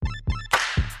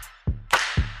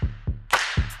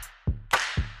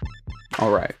All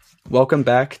right. Welcome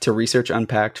back to Research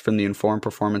Unpacked from the Informed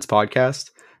Performance Podcast.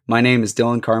 My name is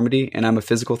Dylan Carmody, and I'm a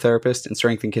physical therapist and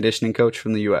strength and conditioning coach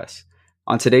from the U.S.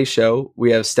 On today's show, we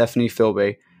have Stephanie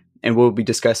Filbay, and we'll be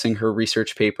discussing her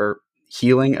research paper,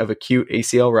 Healing of Acute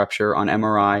ACL Rupture on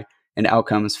MRI and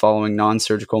Outcomes Following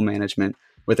Non-Surgical Management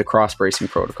with a Cross-Bracing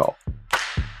Protocol.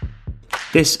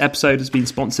 This episode has been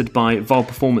sponsored by Vol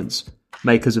Performance,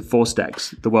 makers of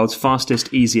ForceDecks, the world's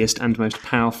fastest, easiest, and most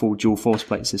powerful dual force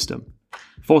plate system.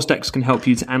 ForceDecks can help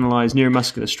you to analyze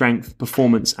neuromuscular strength,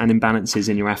 performance, and imbalances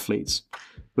in your athletes.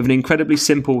 With an incredibly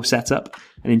simple setup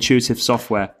and intuitive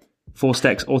software,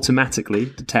 ForceDecks automatically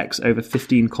detects over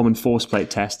 15 common force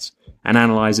plate tests and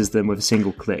analyzes them with a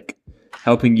single click,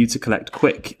 helping you to collect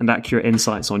quick and accurate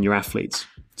insights on your athletes.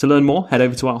 To learn more, head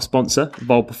over to our sponsor,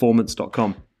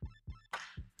 volperformance.com.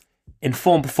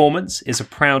 Informed Performance is a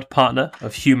proud partner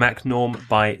of HUMAC Norm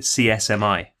by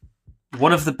CSMI.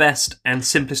 One of the best and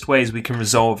simplest ways we can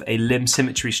resolve a limb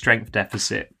symmetry strength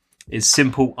deficit is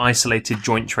simple isolated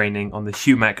joint training on the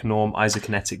HUMAC Norm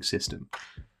isokinetic system.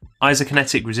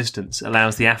 Isokinetic resistance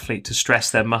allows the athlete to stress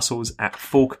their muscles at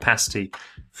full capacity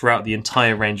throughout the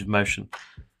entire range of motion.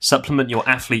 Supplement your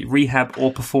athlete rehab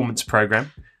or performance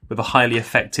program with a highly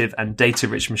effective and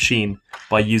data-rich machine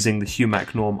by using the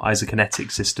HUMAC Norm isokinetic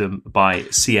system by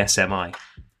CSMI.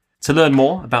 To learn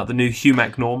more about the new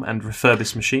HUMAC Norm and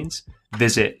refurbished machines,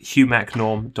 visit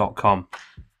humacnorm.com.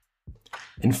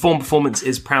 Informed Performance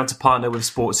is proud to partner with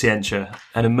Sportscientia,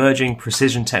 an emerging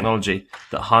precision technology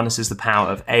that harnesses the power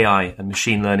of AI and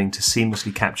machine learning to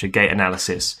seamlessly capture gait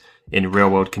analysis in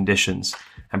real-world conditions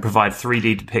and provide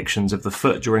 3D depictions of the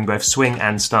foot during both swing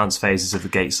and stance phases of the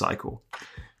gait cycle.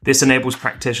 This enables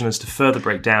practitioners to further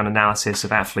break down analysis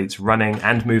of athletes running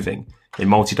and moving in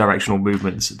multi-directional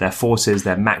movements, their forces,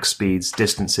 their max speeds,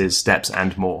 distances, steps,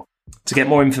 and more. To get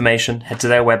more information, head to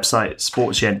their website,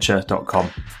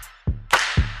 sportscientia.com.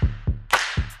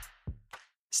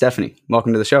 Stephanie,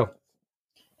 welcome to the show.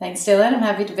 Thanks, Dylan. I'm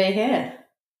happy to be here.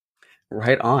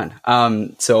 Right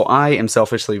on. So I am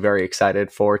selfishly very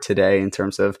excited for today in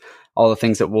terms of all the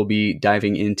things that we'll be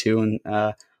diving into and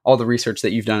all the research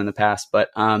that you've done in the past. But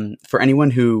for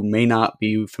anyone who may not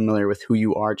be familiar with who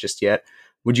you are just yet,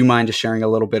 would you mind just sharing a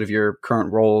little bit of your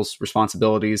current roles,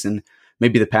 responsibilities, and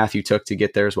maybe the path you took to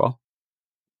get there as well?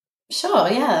 Sure,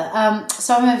 yeah.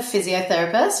 So I'm a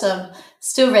physiotherapist. I'm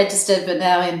still registered, but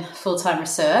now in full-time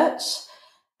research.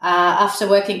 After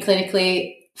working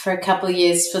clinically for a couple of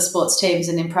years for sports teams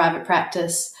and in private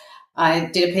practice, I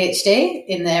did a PhD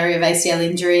in the area of ACL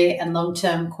injury and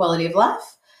long-term quality of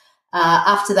life.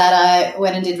 After that, I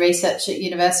went and did research at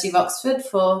University of Oxford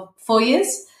for 4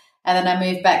 years, and then I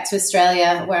moved back to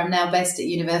Australia, where I'm now based at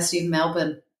University of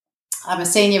Melbourne. I'm a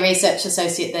senior research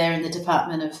associate there in the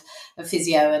Department of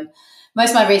Physio, and most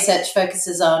of my research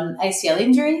focuses on ACL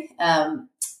injury,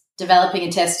 developing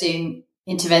and testing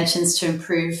interventions to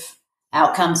improve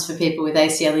outcomes for people with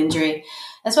ACL injury,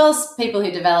 as well as people who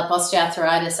develop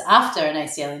osteoarthritis after an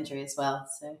ACL injury as well.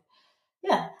 So,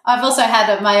 yeah, I've also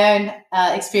had my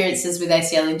own experiences with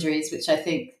ACL injuries, which I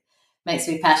think makes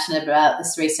me passionate about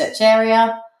this research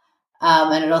area.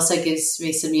 And it also gives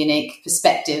me some unique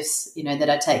perspectives, that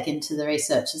I take into the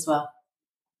research as well.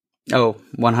 Oh,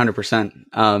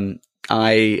 100%.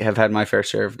 I have had my fair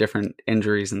share of different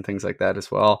injuries and things like that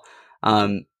as well.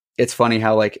 It's funny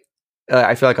how I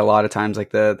feel like a lot of times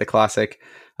the classic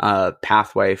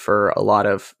pathway for a lot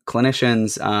of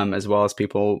clinicians as well as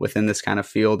people within this kind of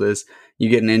field is you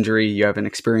get an injury, you have an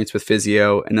experience with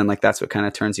physio, and then that's what kind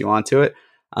of turns you onto it.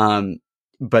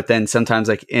 But then sometimes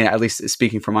at least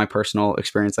speaking from my personal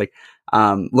experience,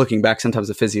 looking back, sometimes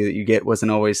the physio that you get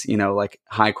wasn't always,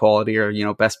 high quality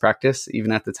or, best practice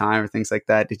even at the time or things like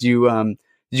that. Did you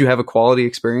have a quality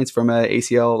experience from a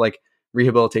ACL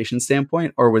rehabilitation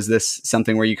standpoint, or was this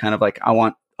something where you kind of I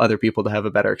want other people to have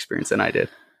a better experience than I did?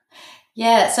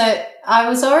 Yeah. So I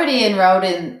was already enrolled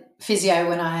in physio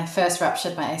when I first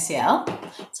ruptured my ACL.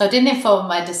 So I didn't inform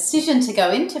my decision to go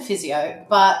into physio,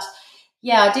 but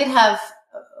yeah, I did have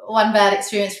one bad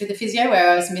experience with the physio where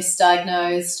I was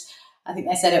misdiagnosed. I think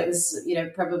they said it was,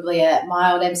 probably a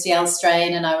mild MCL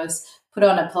strain, and I was put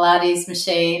on a Pilates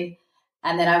machine,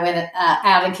 and then I went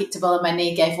out and kicked a ball and my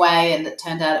knee gave way, and it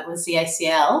turned out it was the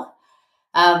ACL.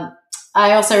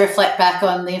 I also reflect back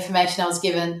on the information I was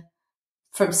given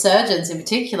from surgeons in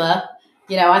particular.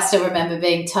 I still remember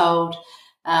being told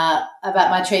about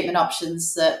my treatment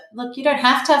options that, look, you don't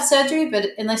have to have surgery, but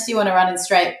unless you want to run in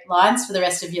straight lines for the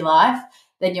rest of your life,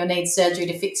 then you'll need surgery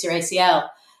to fix your ACL.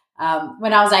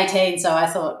 When I was 18, so I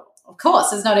thought, of course,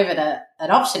 there's not even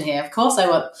an option here. Of course I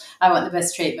want the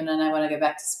best treatment and I want to go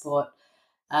back to sport.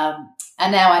 And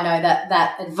And now I know that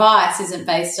that advice isn't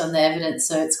based on the evidence.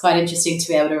 So it's quite interesting to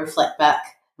be able to reflect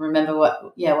back, remember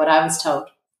what I was told.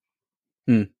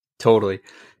 Totally.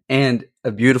 And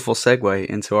a beautiful segue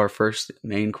into our first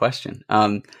main question.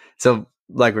 So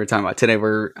like we were talking about today,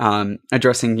 we're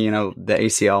addressing, the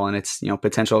ACL and its,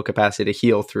 potential capacity to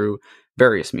heal through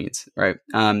various means, right?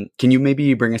 Can you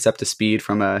maybe bring us up to speed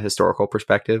from a historical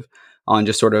perspective on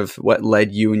just sort of what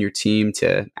led you and your team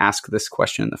to ask this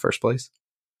question in the first place?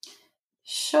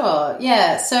 Sure.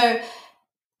 Yeah. So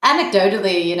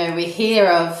anecdotally, we hear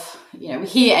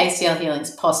ACL healing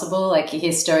is possible. Like you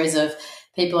hear stories of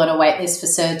people on a wait list for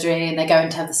surgery and they go in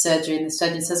to have the surgery and the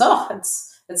surgeon says, oh,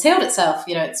 it's healed itself.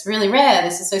 It's really rare.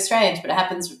 This is so strange, but it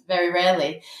happens very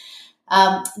rarely.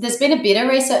 There's been a bit of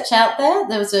research out there.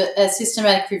 There was a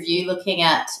systematic review looking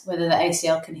at whether the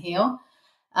ACL can heal.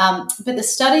 But the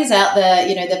studies out there,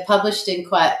 they're published in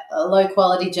quite low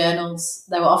quality journals.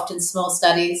 They were often small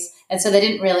studies. And so they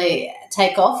didn't really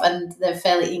take off and they're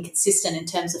fairly inconsistent in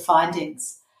terms of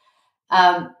findings.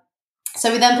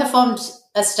 So we then performed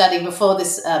a study before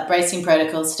this bracing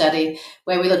protocol study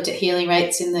where we looked at healing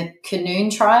rates in the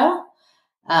Canoon trial.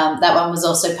 That one was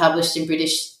also published in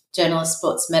British Journal of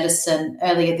Sports Medicine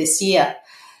earlier this year.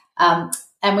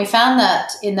 And we found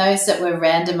that in those that were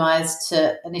randomised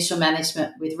to initial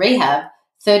management with rehab,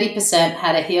 30%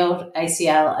 had a healed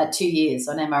ACL at 2 years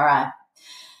on MRI.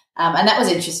 And that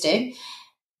was interesting.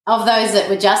 Of those that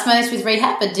were just managed with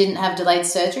rehab but didn't have delayed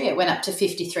surgery, it went up to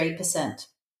 53%.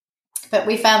 But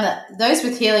we found that those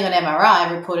with healing on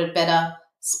MRI reported better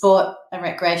sport and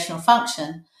recreational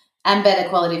function and better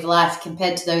quality of life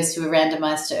compared to those who were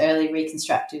randomised to early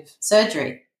reconstructive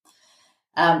surgery.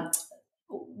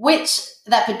 Which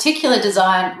that particular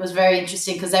design was very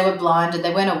interesting because they were blind and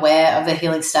they weren't aware of their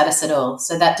healing status at all.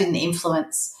 So that didn't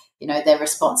influence, their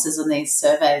responses on these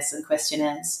surveys and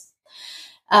questionnaires.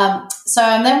 So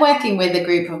I'm then working with a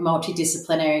group of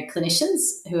multidisciplinary clinicians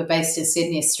who are based in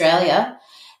Sydney, Australia.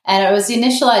 And it was the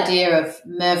initial idea of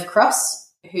Merv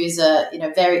Cross, who's a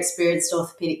very experienced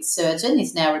orthopaedic surgeon.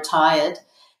 He's now retired.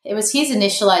 It was his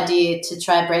initial idea to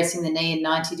try bracing the knee in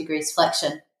 90 degrees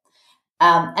flexion.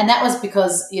 And that was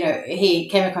because, he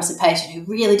came across a patient who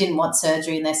really didn't want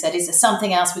surgery and they said, is there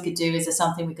something else we could do? Is there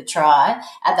something we could try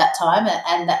at that time?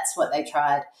 And that's what they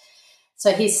tried.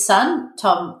 So his son,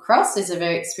 Tom Cross, is a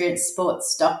very experienced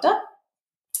sports doctor.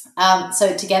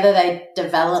 So together they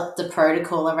developed the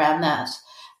protocol around that.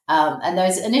 And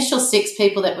those initial 6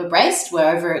 people that were braced were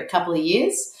over a couple of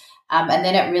years. And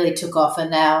then it really took off and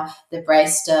now they've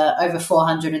braced over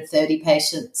 430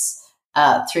 patients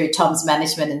through Tom's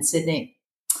management in Sydney.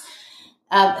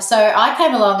 So I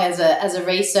came along as a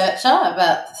researcher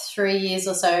about 3 years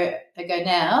or so ago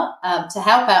now to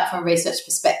help out from a research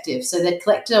perspective. So they'd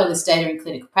collected all this data in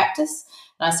clinical practice,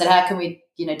 and I said, how can we,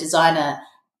 design a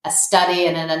study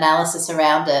and an analysis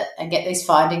around it and get these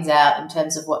findings out in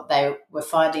terms of what they were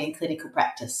finding in clinical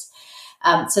practice.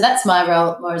 So that's my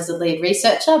role more as the lead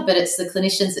researcher, but it's the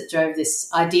clinicians that drove this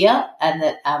idea and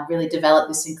that really developed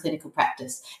this in clinical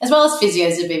practice, as well as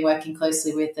physios who've been working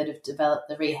closely with that have developed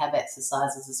the rehab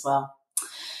exercises as well.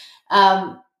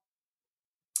 So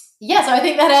I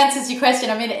think that answers your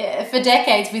question. I mean, for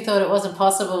decades we thought it wasn't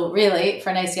possible really for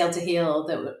an ACL to heal,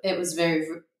 that it was very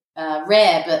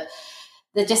rare, but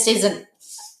there just isn't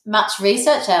much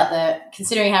research out there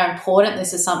considering how important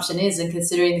this assumption is and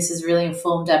considering this has really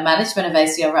informed our management of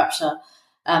ACL rupture.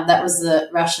 That was the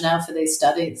rationale for these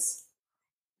studies.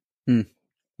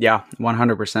 Yeah,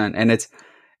 100%. And it's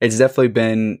definitely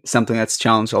been something that's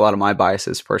challenged a lot of my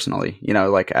biases personally,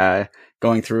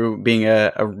 going through being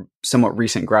a somewhat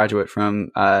recent graduate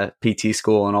from PT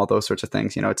school and all those sorts of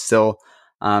things. It's still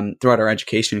throughout our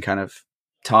education kind of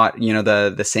taught,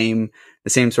 the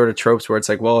same sort of tropes where it's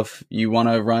like, well, if you want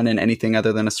to run in anything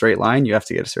other than a straight line, you have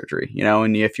to get a surgery,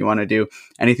 and if you want to do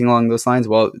anything along those lines,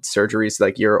 well, surgery is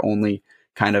like your only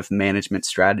kind of management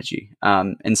strategy.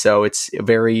 And so it's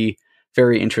very,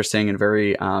 very interesting and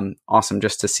very awesome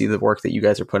just to see the work that you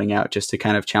guys are putting out, just to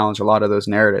kind of challenge a lot of those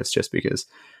narratives, just because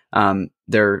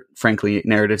they're frankly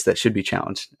narratives that should be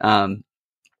challenged.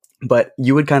 But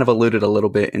you had kind of alluded a little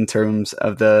bit in terms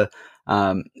of the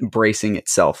bracing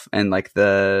itself and like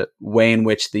the way in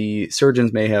which the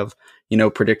surgeons may have,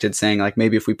 predicted saying like,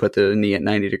 maybe if we put the knee at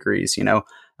 90 degrees,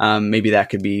 maybe that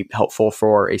could be helpful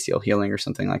for ACL healing or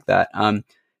something like that.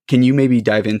 Can you maybe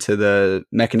dive into the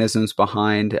mechanisms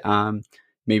behind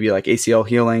maybe like ACL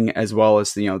healing, as well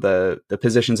as, the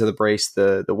positions of the brace,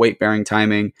 the weight bearing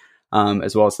timing,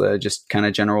 as well as the just kind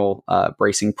of general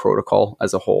bracing protocol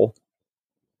as a whole?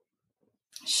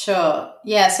 Sure.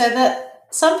 Yeah. So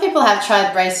some people have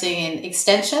tried bracing in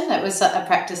extension. That was a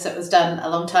practice that was done a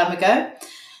long time ago.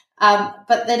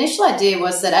 But the initial idea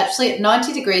was that actually at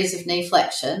 90 degrees of knee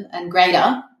flexion and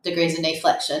greater degrees of knee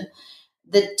flexion,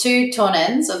 the two torn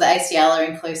ends of the ACL are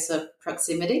in closer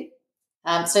proximity.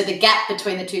 So the gap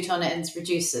between the two torn ends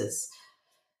reduces.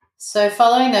 So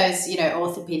following those,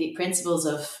 orthopedic principles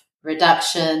of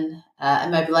reduction,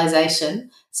 immobilization,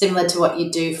 similar to what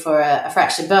you'd do for a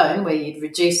fractured bone, where you'd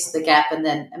reduce the gap and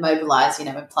then immobilize,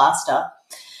 and plaster.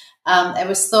 It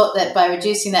was thought that by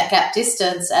reducing that gap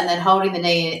distance and then holding the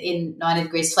knee in 90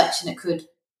 degrees flexion, it could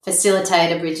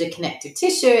facilitate a bridge of connective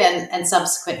tissue and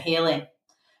subsequent healing.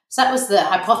 So that was the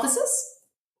hypothesis.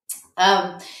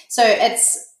 So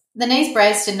it's the knee's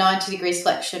braced in 90 degrees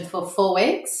flexion for 4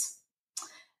 weeks.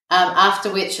 After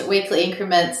which, at weekly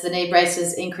increments, the knee brace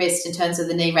is increased in terms of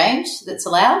the knee range that's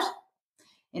allowed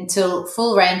until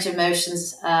full range of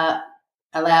motions are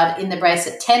allowed in the brace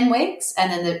at 10 weeks, and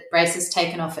then the brace is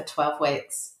taken off at 12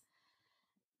 weeks.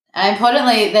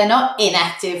 Importantly, they're not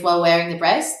inactive while wearing the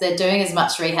brace. They're doing as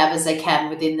much rehab as they can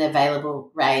within the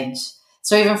available range.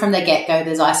 So even from the get-go,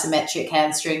 there's isometric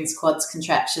hamstrings, quads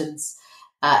contractions,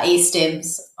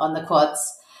 E-stims on the quads,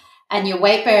 and you're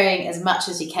weight bearing as much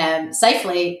as you can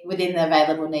safely within the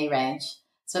available knee range.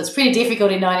 So it's pretty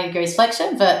difficult in 90 degrees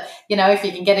flexion, but, if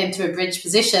you can get into a bridge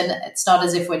position, it's not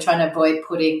as if we're trying to avoid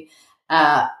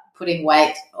putting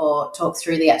weight or talk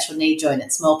through the actual knee joint.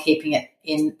 It's more keeping it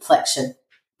in flexion.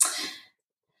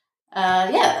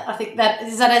 I think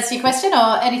does that answer your question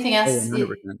or anything else? 100%.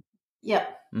 Yeah.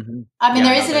 Mm-hmm.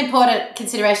 There is an important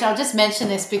consideration. I'll just mention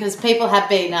this because people have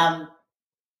been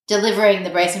delivering the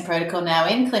bracing protocol now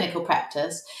in clinical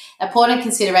practice. Important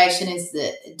consideration is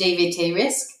the DVT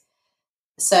risk.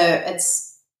 So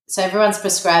everyone's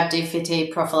prescribed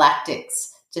DVT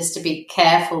prophylactics just to be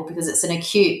careful because it's an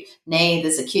acute knee.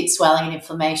 There's acute swelling and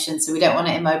inflammation, so we don't want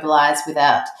to immobilize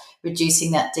without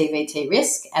reducing that DVT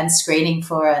risk and screening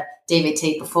for a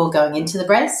DVT before going into the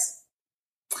brace.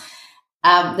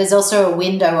 There's also a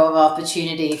window of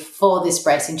opportunity for this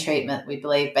bracing treatment, we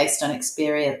believe, based on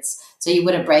experience. So you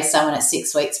wouldn't brace someone at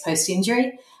 6 weeks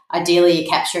post-injury. Ideally, you're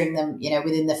capturing them,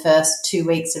 within the first 2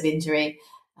 weeks of injury,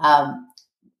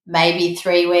 maybe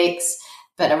 3 weeks.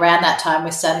 But around that time,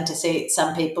 we're starting to see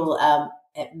some people,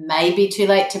 it may be too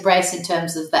late to brace in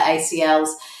terms of the ACLs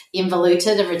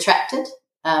involuted or retracted.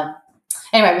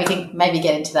 Anyway, we can maybe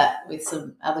get into that with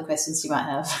some other questions you might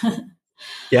have.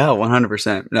 Yeah,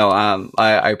 100%. No,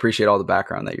 I appreciate all the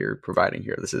background that you're providing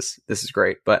here. This is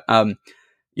great. But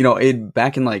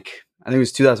back in I think it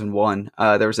was 2001,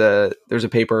 there was a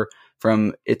paper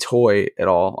from Itoy et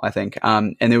al. I think,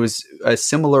 and it was a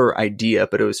similar idea,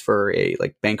 but it was for a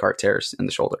Bankart tears in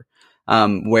the shoulder,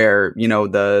 where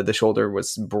the shoulder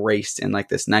was braced in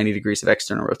this 90 degrees of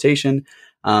external rotation.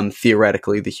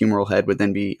 Theoretically, the humeral head would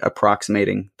then be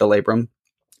approximating the labrum,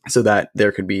 so that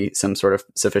there could be some sort of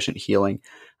sufficient healing.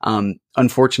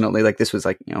 Unfortunately, this was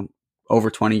over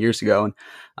 20 years ago,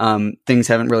 and things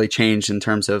haven't really changed in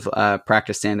terms of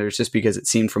practice standards, just because it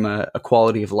seemed from a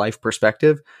quality of life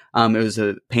perspective, it was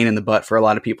a pain in the butt for a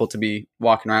lot of people to be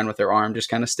walking around with their arm just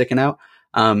kind of sticking out.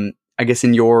 I guess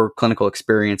in your clinical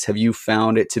experience, have you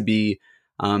found it to be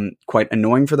quite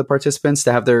annoying for the participants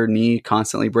to have their knee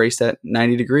constantly braced at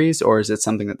 90 degrees, or is it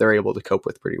something that they're able to cope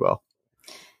with pretty well?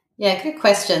 Yeah, good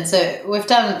question. So we've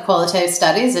done qualitative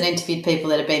studies and interviewed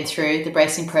people that have been through the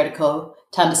bracing protocol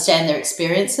to understand their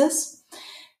experiences.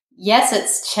 Yes,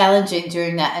 it's challenging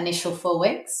during that initial 4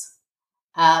 weeks.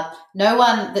 No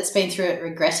one that's been through it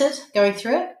regretted going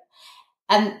through it.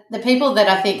 And the people that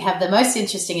I think have the most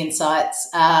interesting insights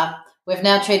we've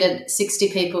now treated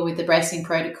 60 people with the bracing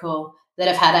protocol that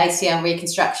have had ACL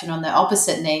reconstruction on the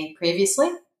opposite knee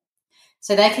previously.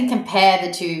 So they can compare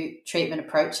the two treatment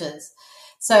approaches.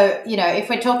 So, if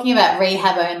we're talking about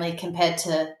rehab only compared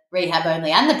to rehab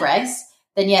only and the brace,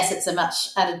 then yes, it's a much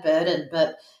added burden.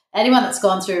 But anyone that's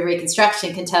gone through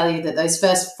reconstruction can tell you that those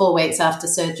first 4 weeks after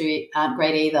surgery aren't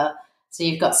great either. So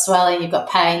you've got swelling, you've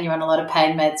got pain, you're on a lot of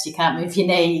pain meds, you can't move your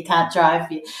knee, you can't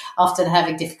drive, you're often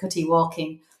having difficulty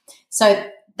walking. So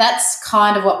that's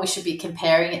kind of what we should be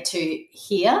comparing it to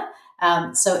here.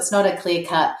 So it's not a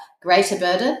clear-cut greater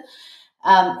burden.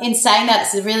 In saying that,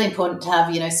 it's really important to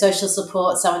have, social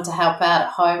support, someone to help out at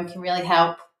home can really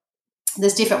help.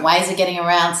 There's different ways of getting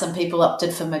around. Some people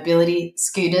opted for mobility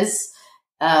scooters,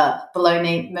 below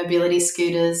knee mobility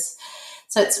scooters.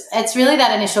 So it's really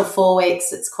that initial 4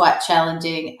 weeks that's quite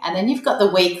challenging. And then you've got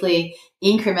the weekly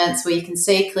increments where you can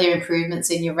see clear improvements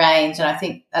in your range. And I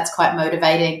think that's quite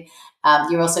motivating.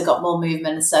 You've also got more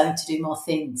movement and starting to do more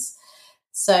things.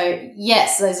 So,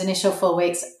 yes, those initial 4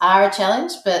 weeks are a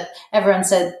challenge, but everyone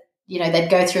said they'd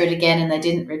go through it again and they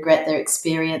didn't regret their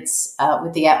experience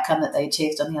with the outcome that they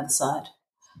achieved on the other side.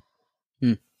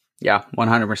 Yeah,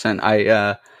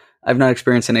 100%. I've not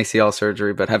experienced an ACL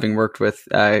surgery, but having worked with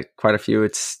quite a few,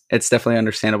 it's definitely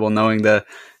understandable knowing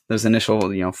those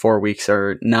initial 4 weeks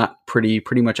are not pretty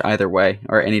much either way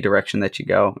or any direction that you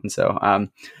go, and so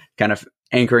kind of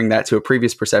anchoring that to a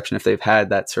previous perception if they've had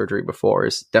that surgery before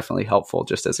is definitely helpful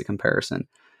just as a comparison.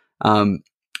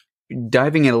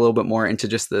 Diving in a little bit more into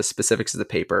just the specifics of the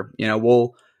paper,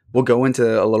 we'll go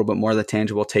into a little bit more of the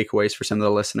tangible takeaways for some of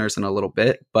the listeners in a little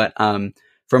bit, but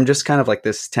from just kind of like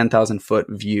this 10,000 foot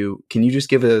view, can you just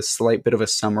give a slight bit of a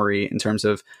summary in terms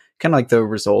of kind of like the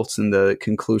results and the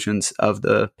conclusions of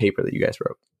the paper that you guys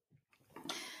wrote?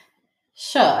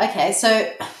 Sure. Okay.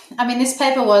 So, this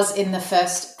paper was in the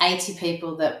first 80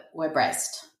 people that were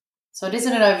braced. So it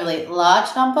isn't an overly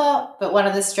large number, but one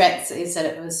of the strengths is that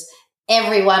it was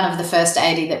every one of the first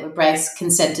 80 that were braced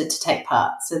consented to take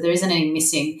part. So there isn't any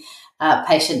missing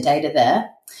patient data there.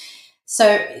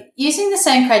 So using the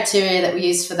same criteria that we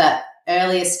used for that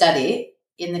earlier study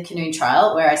in the Canoe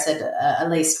trial, where I said at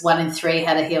least 1 in 3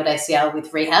 had a healed ACL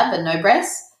with rehab and no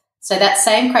brace. So that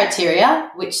same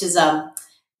criteria, which is that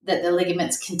the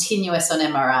ligament's continuous on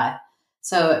MRI.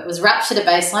 So it was ruptured at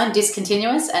baseline,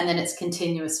 discontinuous, and then it's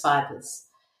continuous fibers.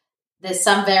 There's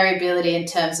some variability in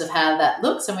terms of how that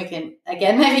looks, and we can,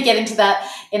 again, maybe get into that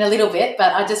in a little bit,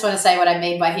 but I just want to say what I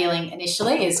mean by healing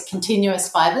initially is continuous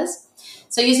fibers.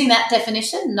 So using that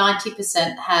definition,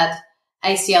 90% had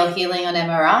ACL healing on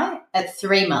MRI at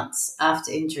 3 months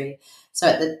after injury. So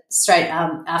at the straight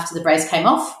after the brace came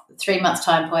off, 3 months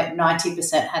time point,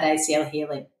 90% had ACL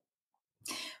healing.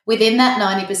 Within that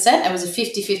 90%, it was a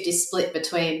 50-50 split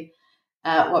between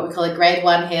what we call a grade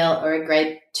 1 heal or a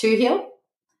grade 2 heal.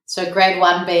 So grade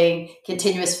 1 being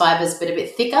continuous fibers but a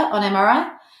bit thicker on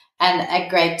MRI, and a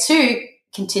grade 2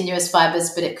 continuous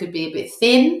fibers but it could be a bit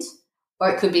thinned or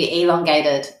it could be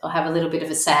elongated or have a little bit of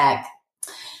a sag.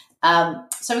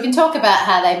 So we can talk about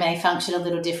how they may function a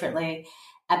little differently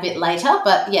a bit later,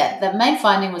 but yeah, the main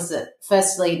finding was that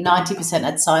firstly 90%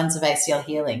 had signs of ACL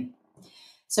healing.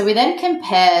 So we then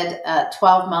compared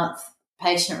 12-month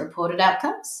patient-reported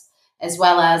outcomes as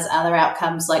well as other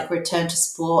outcomes like return to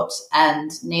sport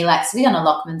and knee laxity on a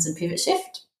Lockman's and pivot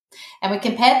shift. And we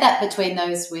compared that between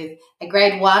those with a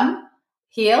grade 1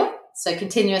 heal, so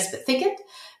continuous but thickened,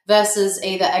 versus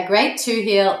either a grade 2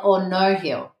 heal or no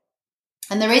heal.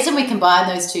 And the reason we combined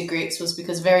those two groups was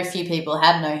because very few people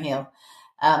had no heal.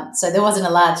 So there wasn't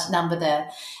a large number there.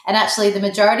 And actually the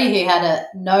majority who had a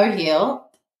no heal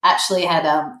actually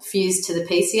had fused to the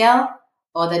PCL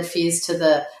or they'd fused to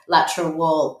the lateral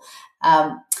wall.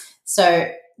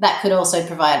 So that could also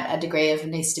provide a degree of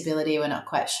knee stability. We're not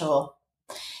quite sure.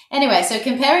 Anyway, so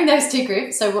comparing those two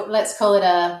groups, so let's call it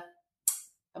a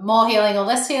more healing or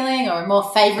less healing, or a more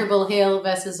favourable heal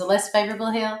versus a less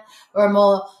favourable heal, or a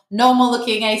more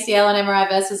normal-looking ACL on MRI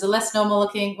versus a less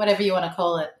normal-looking, whatever you want to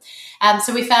call it.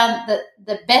 So we found that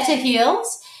the better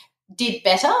heals did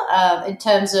better in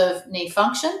terms of knee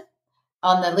function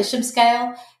on the Lisham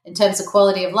scale, in terms of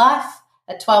quality of life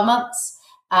at 12 months.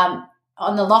 On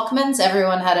the Lockmans,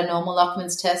 everyone had a normal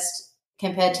Lockmans test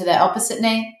compared to their opposite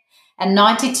knee, and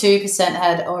 92%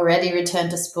 had already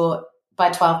returned to sport by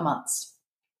 12 months.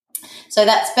 So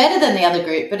that's better than the other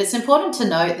group, but it's important to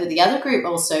note that the other group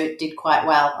also did quite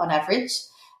well on average.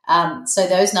 So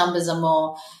those numbers are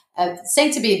more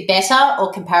seem to be better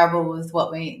or comparable with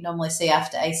what we normally see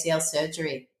after ACL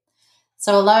surgery.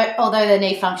 So although their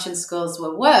knee function scores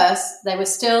were worse, they were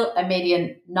still a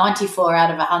median 94 out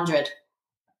of 100,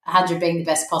 100 being the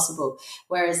best possible,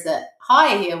 whereas the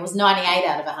higher here was 98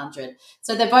 out of 100.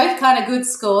 So they're both kind of good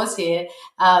scores here.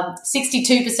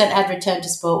 62% had returned to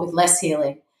sport with less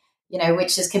healing,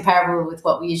 which is comparable with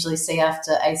what we usually see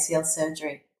after ACL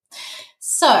surgery.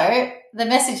 So the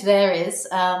message there is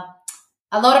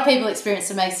a lot of people experience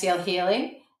some ACL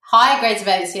healing. Higher grades of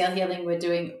ACL healing were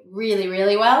doing really,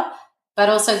 really well, but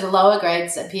also the lower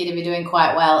grades appear to be doing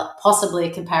quite well, possibly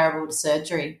comparable to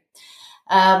surgery.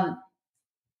 I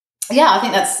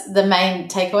think that's the main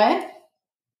takeaway.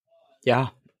 Yeah.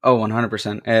 Oh,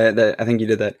 100%. I think you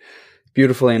did that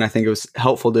beautifully, and I think it was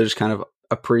helpful to just kind of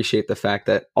appreciate the fact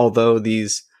that although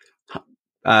these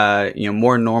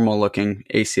more normal looking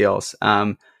ACLs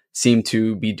seem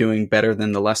to be doing better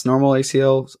than the less normal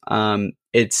ACLs,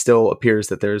 it still appears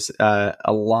that there's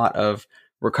a lot of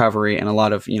recovery and a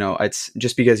lot of, it's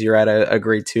just because you're at a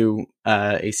grade 2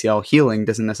 ACL healing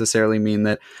doesn't necessarily mean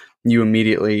that you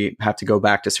immediately have to go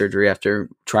back to surgery after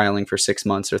trialing for 6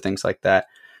 months or things like that.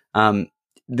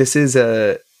 This is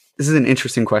this is an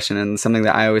interesting question and something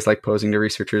that I always like posing to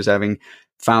researchers, having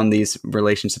found these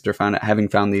relationships or having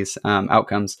found these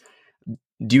outcomes.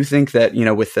 Do you think that,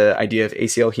 with the idea of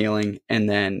ACL healing and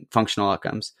then functional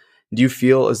outcomes, do you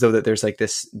feel as though that there's like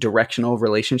this directional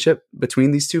relationship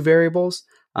between these two variables,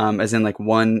 as in like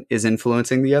one is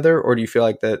influencing the other, or do you feel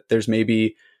like that there's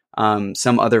maybe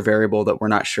some other variable that we're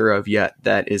not sure of yet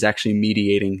that is actually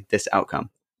mediating this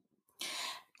outcome?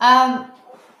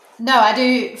 No, I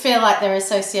do feel like they're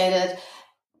associated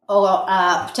or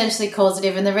potentially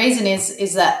causative. And the reason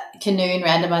is that Canoon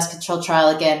randomized controlled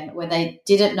trial, again, where they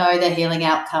didn't know their healing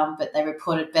outcome, but they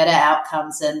reported better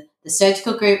outcomes than the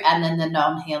surgical group and then the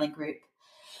non-healing group.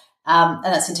 And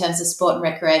that's in terms of sport and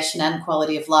recreation and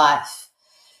quality of life.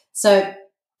 So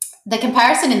the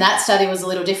comparison in that study was a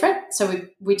little different. So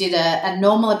we did a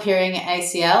normal appearing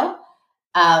ACL.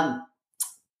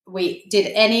 We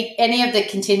did any of the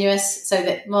continuous, so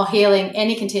that more healing,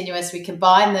 any continuous, we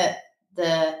combine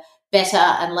the better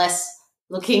and less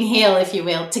looking heel, if you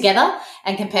will, together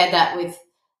and compared that with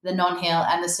the non-heel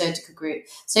and the surgical group.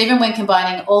 So even when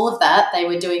combining all of that, they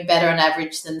were doing better on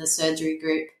average than the surgery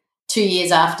group 2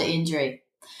 years after injury.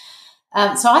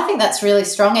 So I think that's really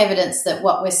strong evidence that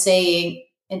what we're seeing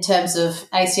in terms of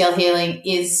ACL healing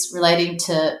is relating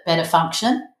to better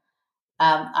function.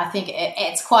 I think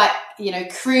it's quite,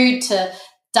 crude to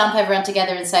dump everyone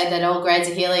together and say that all grades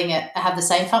of healing have the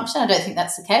same function. I don't think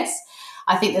that's the case.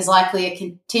 I think there's likely a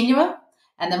continuum,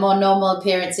 and the more normal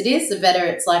appearance it is, the better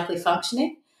it's likely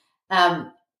functioning.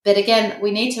 But again,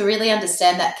 we need to really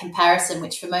understand that comparison,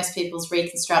 which for most people is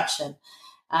reconstruction.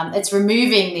 It's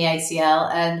removing the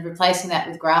ACL and replacing that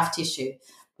with graft tissue,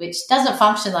 which doesn't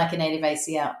function like a native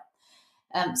ACL.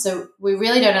 So we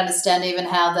really don't understand even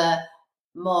how the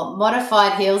more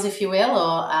modified heels, if you will,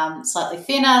 or slightly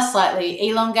thinner, slightly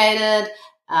elongated,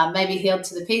 maybe healed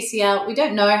to the PCL. We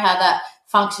don't know how that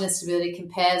function and stability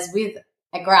compares with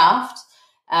a graft.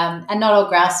 And not all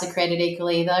grafts are created equal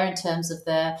either in terms of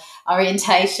their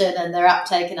orientation and their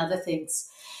uptake and other things.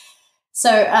 So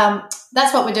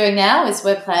that's what we're doing now is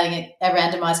we're planning a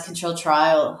randomized controlled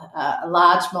trial, a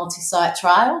large multi-site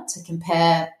trial to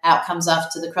compare outcomes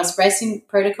after the cross-bracing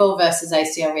protocol versus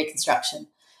ACL reconstruction.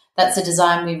 That's a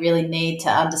design we really need to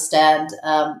understand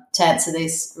to answer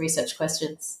these research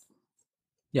questions.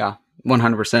 Yeah,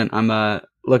 100%. I'm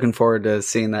looking forward to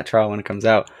seeing that trial when it comes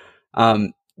out.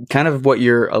 Kind of what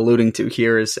you're alluding to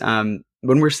here is when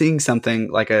we're seeing something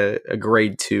like a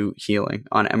grade 2 healing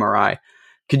on MRI,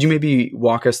 could you maybe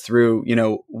walk us through,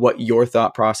 what your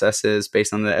thought process is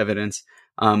based on the evidence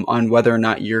on whether or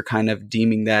not you're kind of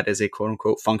deeming that as a quote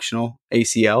unquote functional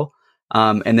ACL?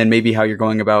 And then maybe how you're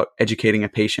going about educating a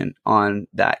patient on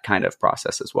that kind of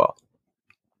process as well.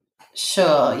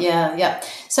 Sure. Yeah.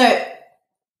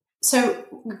 So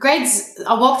grades,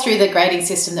 I'll walk through the grading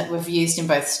system that we've used in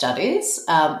both studies.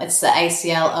 It's the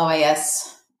ACL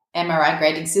OAS MRI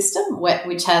grading system,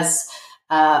 which has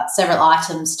several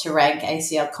items to rank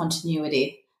ACL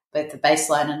continuity, both the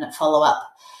baseline and at follow-up.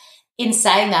 In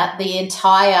saying that, the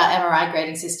entire MRI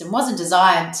grading system wasn't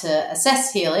designed to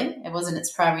assess healing. It wasn't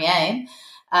its primary aim.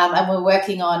 And we're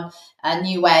working on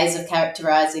new ways of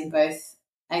characterising both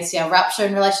ACL rupture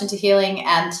in relation to healing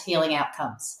and healing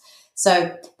outcomes.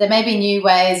 So there may be new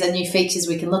ways and new features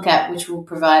we can look at which will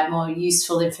provide more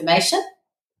useful information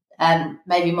and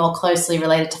maybe more closely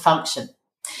related to function.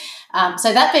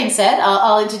 So that being said,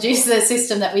 I'll introduce the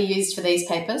system that we used for these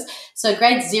papers. So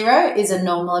grade 0 is a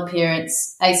normal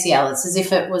appearance ACL. It's as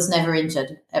if it was never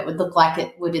injured. It would look like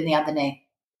it would in the other knee.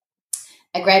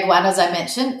 At grade 1, as I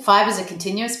mentioned, fibres are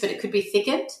continuous, but it could be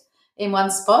thickened in one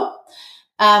spot.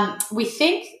 We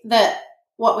think that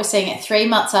what we're seeing at 3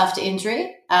 months after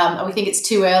injury, we think it's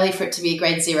too early for it to be a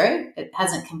grade 0. It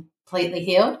hasn't completely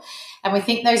healed. And we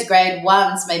think those grade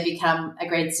 1s may become a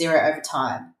grade 0 over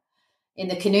time. In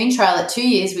the Canoon trial at 2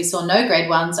 years, we saw no grade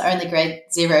 1s, only grade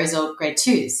 0s or grade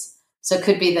 2s. So it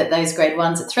could be that those grade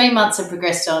 1s at 3 months have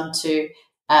progressed on to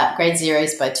grade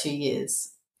 0s by 2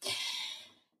 years.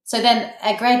 So then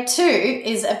a grade 2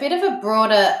 is a bit of a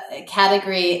broader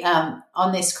category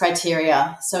on this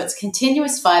criteria. So it's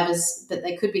continuous fibres, but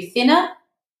they could be thinner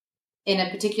in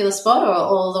a particular spot or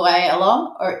all the way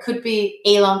along, or it could be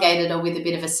elongated or with a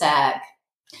bit of a sag.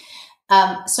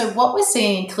 So what we're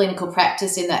seeing in clinical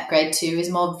practice in that grade 2 is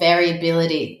more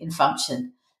variability in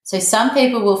function. So some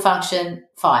people will function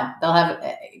fine. They'll have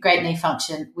a great knee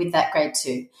function with that grade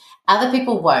 2. Other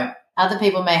people won't. Other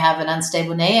people may have an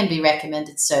unstable knee and be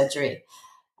recommended surgery.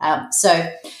 So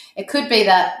it could be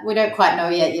that we don't quite know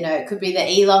yet, it could be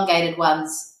the elongated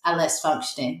ones are less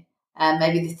functioning and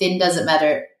maybe the thin doesn't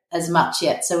matter as much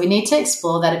yet. So we need to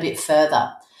explore that a bit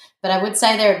further. But I would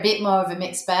say they're a bit more of a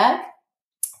mixed bag.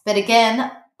 But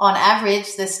again, on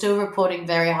average, they're still reporting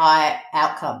very high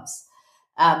outcomes.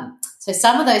 So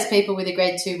some of those people with a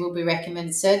grade 2 will be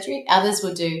recommended surgery. Others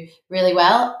will do really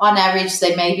well. On average,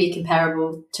 they may be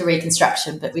comparable to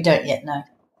reconstruction, but we don't yet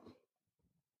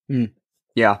know.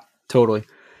 Yeah, totally.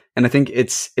 And I think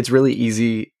it's really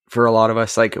easy for a lot of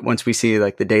us, like once we see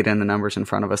like the data and the numbers in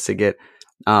front of us, to get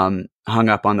hung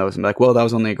up on those and be like, well, that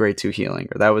was only a grade 2 healing,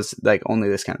 or that was like only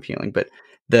this kind of healing. But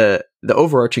the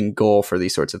overarching goal for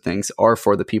these sorts of things are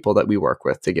for the people that we work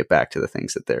with to get back to the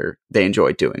things that they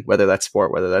enjoy doing, whether that's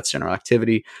sport, whether that's general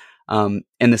activity. And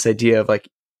this idea of like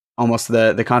almost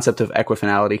the concept of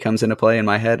equifinality comes into play in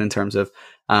my head in terms of,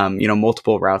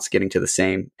 multiple routes getting to the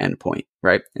same endpoint,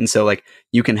 right? And so like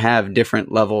you can have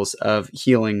different levels of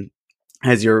healing,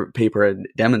 as your paper had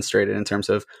demonstrated, in terms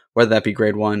of whether that be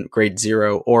grade 1, grade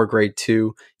 0, or grade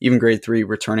 2, even grade 3,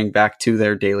 returning back to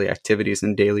their daily activities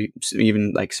and daily,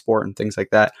 even like sport and things like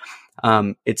that.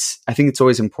 I think it's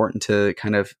always important to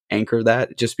kind of anchor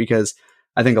that, just because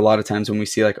I think a lot of times when we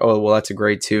see like, oh, well, that's a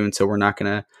grade 2, and so we're not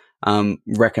going to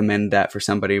recommend that for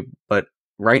somebody. But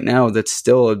right now, that's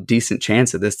still a decent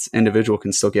chance that this individual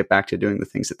can still get back to doing the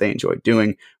things that they enjoy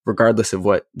doing, regardless of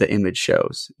what the image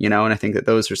shows, And I think that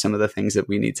those are some of the things that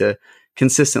we need to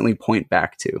consistently point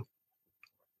back to.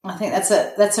 I think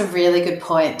that's a really good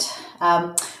point.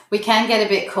 We can get a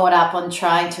bit caught up on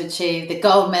trying to achieve the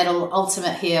gold medal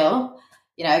ultimate heal,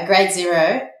 grade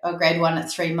 0 or grade 1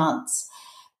 at 3 months.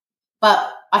 But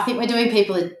I think we're doing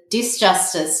people a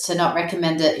disjustice to not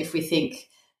recommend it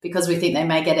because we think they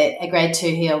may get a grade 2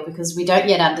 heal, because we don't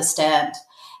yet understand.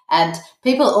 And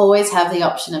people always have the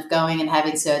option of going and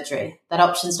having surgery. That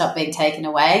option's not being taken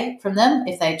away from them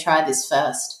if they try this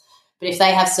first. But if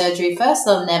they have surgery first,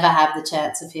 they'll never have the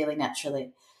chance of healing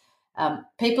naturally.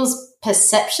 People's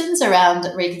perceptions around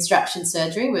reconstruction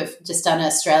surgery, we've just done an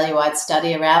Australia-wide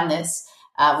study around this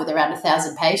with around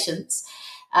 1,000 patients.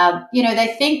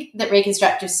 They think that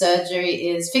reconstructive surgery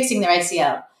is fixing their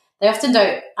ACL. They often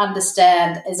don't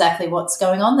understand exactly what's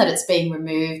going on, that it's being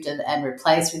removed and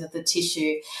replaced with the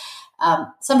tissue.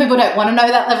 Some people don't want to know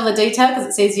that level of detail because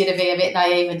it's easier to be a bit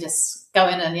naive and just go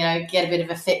in and, get a bit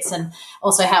of a fix, and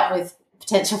also help with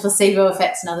potential placebo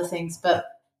effects and other things. But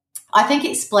I think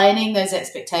explaining those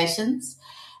expectations,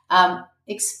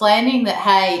 explaining that,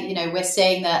 hey, we're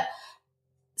seeing that,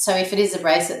 so if it is a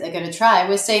bracelet they're going to try,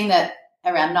 we're seeing that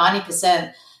around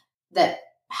 90% that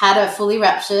had a fully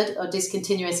ruptured or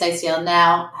discontinuous ACL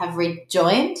now have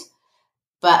rejoined,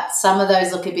 but some of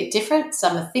those look a bit different.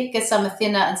 Some are thicker, some are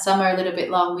thinner, and some are a little bit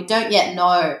long. We don't yet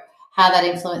know how that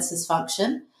influences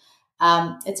function.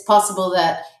 It's possible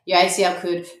that your ACL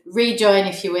could rejoin,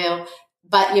 if you will,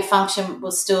 but your function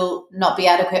will still not be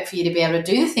adequate for you to be able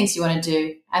to do the things you want to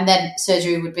do, and then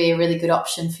surgery would be a really good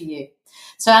option for you.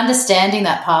 So understanding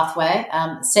that pathway,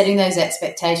 setting those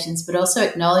expectations, but also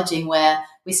acknowledging where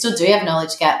we still do have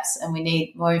knowledge gaps and we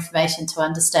need more information to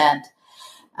understand.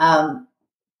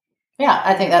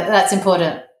 I think that's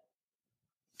important.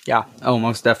 Yeah,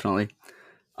 most definitely.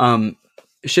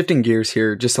 Shifting gears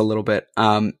here just a little bit,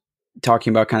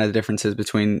 talking about kind of the differences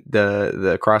between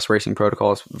the cross-bracing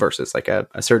protocols versus like a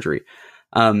surgery.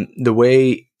 The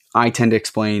way I tend to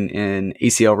explain in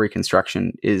ACL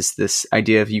reconstruction is this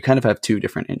idea of you kind of have two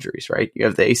different injuries, right? You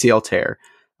have the ACL tear,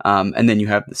 and then you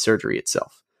have the surgery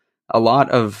itself. A lot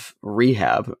of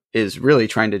rehab is really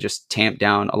trying to just tamp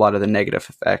down a lot of the negative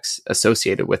effects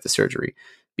associated with the surgery,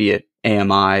 be it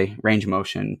AMI, range of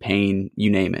motion, pain, you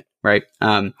name it, right?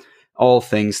 All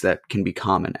things that can be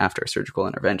common after a surgical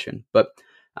intervention. But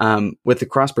with the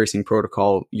cross-bracing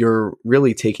protocol, you're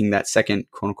really taking that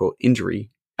second quote-unquote injury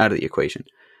out of the equation.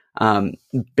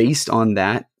 Based on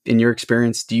that, in your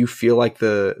experience, do you feel like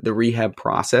the rehab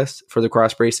process for the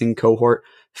cross-bracing cohort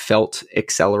felt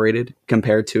accelerated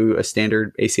compared to a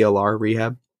standard ACLR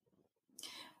rehab?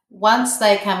 Once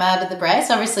they come out of the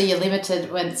brace, obviously you're limited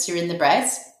once you're in the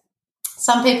brace.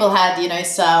 Some people had,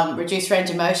 some reduced range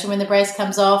of motion when the brace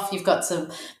comes off. You've got some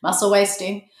muscle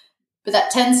wasting, but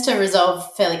that tends to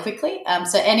resolve fairly quickly.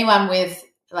 So anyone with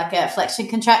like a flexion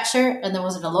contracture, and there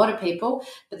wasn't a lot of people,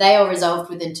 but they all resolved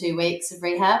within 2 weeks of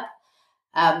rehab.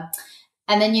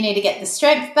 And then you need to get the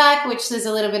strength back, which there's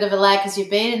a little bit of a lag because you've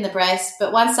been in the brace.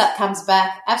 But once that comes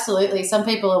back, absolutely, some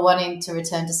people are wanting to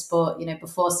return to sport,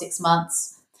 before 6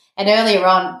 months. And earlier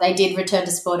on, they did return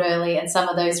to sport early, and some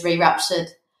of those re-ruptured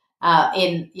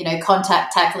in,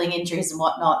 contact tackling injuries and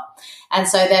whatnot. And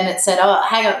so then it said, oh,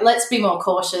 hang on, let's be more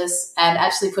cautious and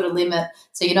actually put a limit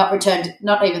so you're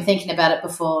not even thinking about it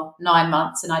before 9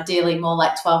 months, and ideally more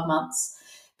like 12 months.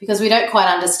 because we don't quite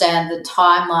understand the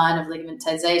timeline of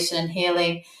ligamentization and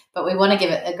healing, but we want to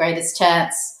give it a greatest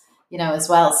chance, as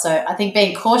well. So I think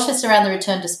being cautious around the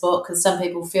return to sport, because some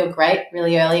people feel great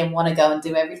really early and want to go and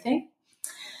do everything.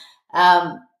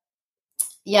 So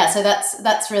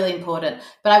that's really important.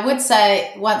 But I would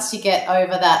say once you get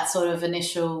over that sort of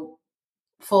initial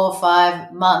 4 or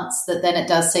 5 months, that then it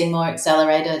does seem more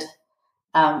accelerated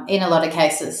in a lot of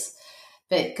cases.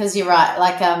 But because you're right,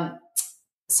 like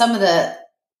some of the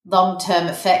long-term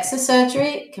effects of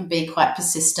surgery can be quite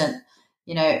persistent.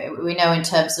 We know in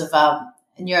terms of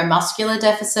neuromuscular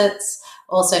deficits,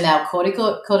 also now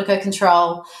cortico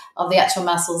control of the actual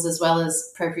muscles, as well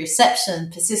as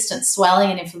proprioception, persistent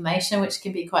swelling and inflammation, which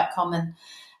can be quite common,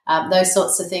 those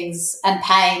sorts of things, and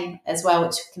pain as well,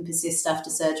 which can persist after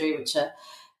surgery, which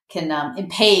can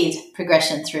impede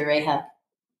progression through rehab.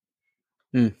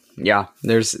 Yeah,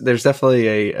 there's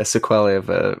definitely a sequelae of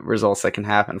results that can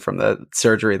happen from the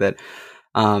surgery that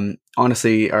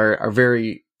honestly are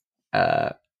very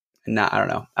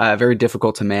very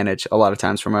difficult to manage a lot of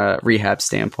times from a rehab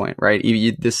standpoint, right?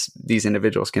 These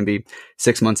individuals can be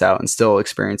 6 months out and still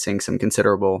experiencing some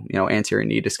considerable, anterior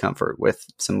knee discomfort with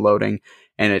some loading.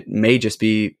 And it may just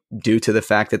be due to the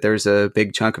fact that there's a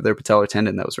big chunk of their patellar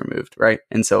tendon that was removed, right?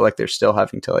 And so they're still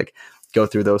having to go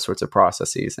through those sorts of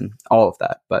processes and all of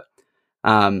that. But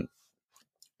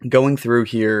going through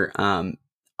here,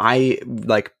 I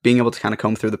like being able to kind of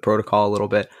comb through the protocol a little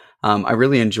bit. I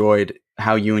really enjoyed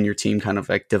how you and your team kind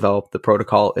of developed the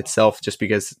protocol itself, just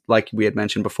because, like we had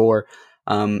mentioned before,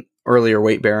 earlier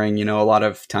weight bearing, a lot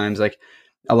of times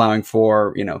allowing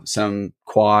for, some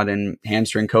quad and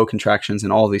hamstring co-contractions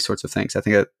and all these sorts of things. I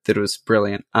think that it was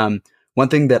brilliant. One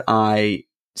thing that I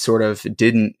sort of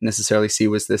didn't necessarily see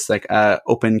was this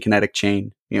open kinetic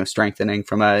chain, strengthening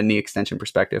from a knee extension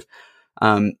perspective.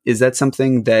 Is that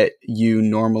something that you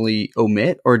normally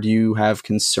omit, or do you have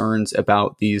concerns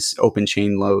about these open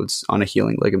chain loads on a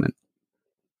healing ligament?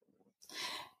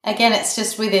 Again, it's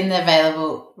just within the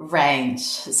available range.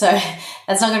 So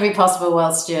that's not going to be possible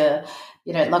whilst you're,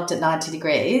 locked at 90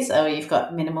 degrees or you've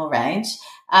got minimal range.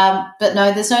 But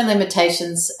no, there's no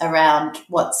limitations around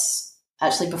what's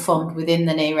actually performed within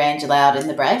the knee range allowed in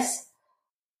the brace.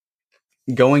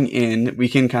 Going in, we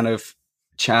can kind of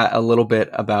chat a little bit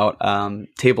about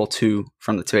table 2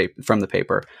 from the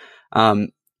paper.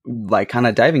 Kind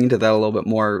of diving into that a little bit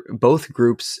more. Both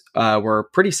groups were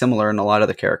pretty similar in a lot of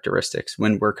the characteristics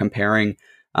when we're comparing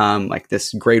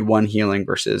this grade 1 healing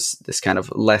versus this kind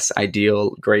of less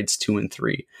ideal grades 2 and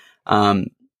 3.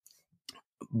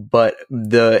 But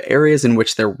the areas in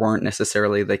which there weren't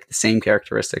necessarily the same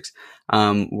characteristics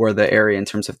were the area in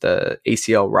terms of the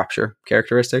ACL rupture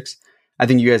characteristics. I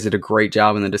think you guys did a great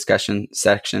job in the discussion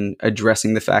section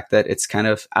addressing the fact that it's kind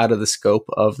of out of the scope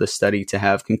of the study to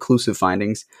have conclusive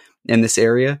findings in this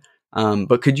area.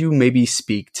 But could you maybe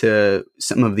speak to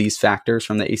some of these factors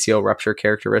from the ACL rupture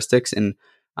characteristics and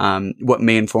what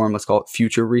may inform, let's call it,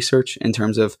 future research in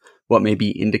terms of what may be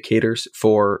indicators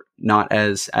for not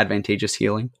as advantageous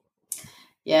healing?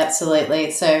 Yeah,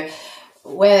 absolutely. So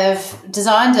we've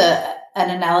designed an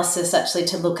analysis actually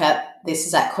to look at this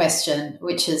exact question,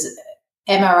 which is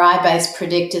MRI-based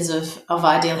predictors of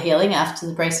ideal healing after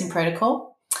the bracing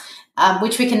protocol,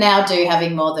 which we can now do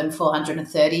having more than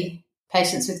 430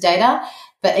 patients with data.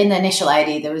 But in the initial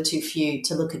 80, there were too few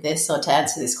to look at this or to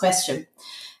answer this question.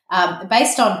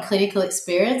 Based on clinical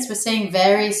experience, we're seeing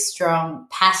very strong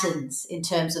patterns in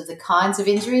terms of the kinds of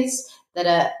injuries that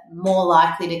are more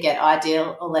likely to get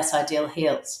ideal or less ideal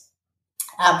heals.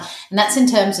 And that's in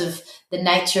terms of the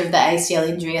nature of the ACL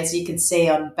injury, as you can see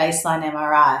on baseline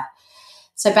MRI.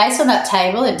 So based on that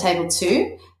table, in table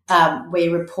 2, we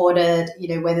reported,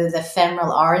 whether the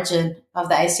femoral origin of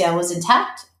the ACL was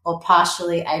intact or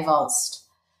partially avulsed.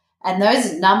 And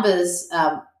those numbers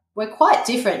were quite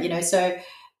different, So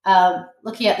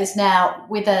looking at this now,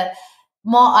 with a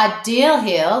more ideal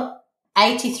heel,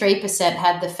 83%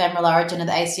 had the femoral origin of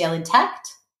the ACL intact,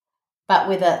 but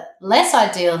with a less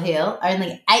ideal heel,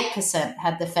 only 8%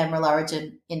 had the femoral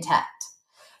origin intact.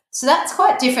 So that's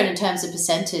quite different in terms of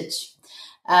percentage.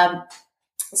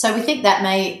 So we think that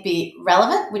may be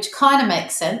relevant, which kind of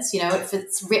makes sense. If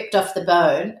it's ripped off the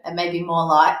bone, it may be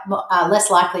less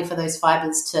likely for those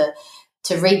fibers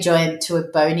to rejoin to a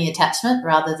bony attachment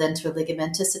rather than to a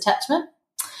ligamentous attachment,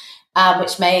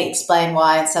 which may explain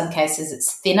why in some cases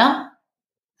it's thinner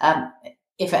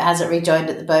if it hasn't rejoined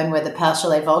at the bone where the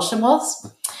partial avulsion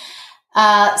was.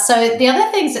 So the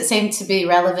other things that seem to be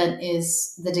relevant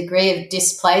is the degree of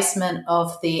displacement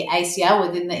of the ACL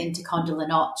within the intercondylar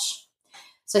notch.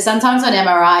 So sometimes on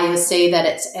MRI you'll see that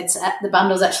it's the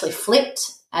bundle's actually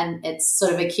flipped and it's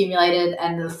sort of accumulated,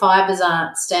 and the fibers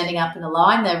aren't standing up in a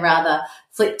line, they're rather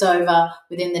flipped over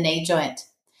within the knee joint.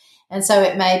 And so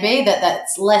it may be that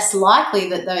that's less likely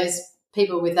that those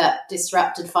people with that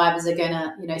disrupted fibers are going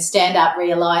to, stand up,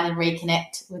 realign, and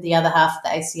reconnect with the other half of the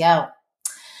ACL.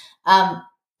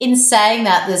 In saying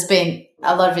that, there's been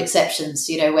a lot of exceptions,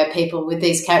 where people with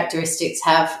these characteristics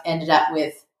have ended up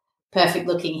with perfect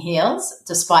looking heels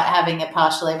despite having a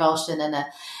partial avulsion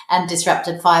and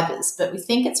disrupted fibers. But we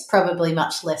think it's probably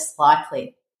much less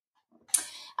likely.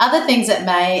 Other things that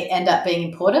may end up being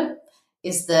important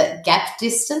is the gap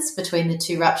distance between the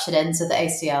two ruptured ends of the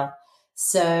ACL.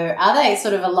 So are they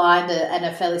sort of aligned and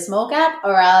a fairly small gap,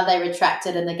 or are they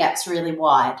retracted and the gap's really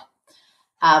wide?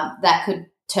 That could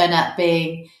turn out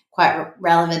being quite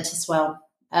relevant as well.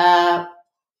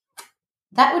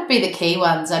 That would be the key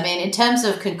ones. I mean, in terms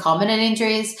of concomitant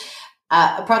injuries,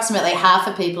 approximately half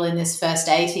of people in this first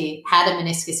 80 had a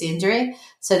meniscus injury,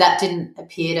 so that didn't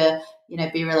appear to,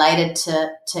 be related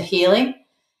to healing.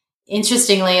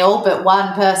 Interestingly, all but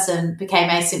one person became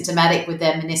asymptomatic with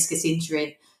their meniscus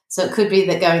injury. So it could be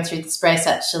that going through this brace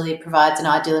actually provides an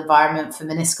ideal environment for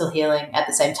meniscal healing at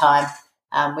the same time.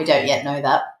 We don't yet know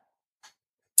that.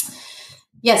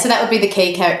 Yeah, so that would be the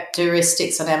key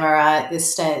characteristics on MRI at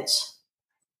this stage.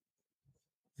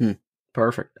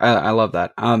 Perfect. I love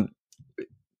that.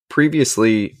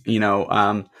 Previously,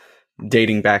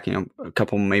 dating back, a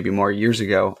couple maybe more years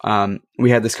ago, we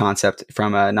had this concept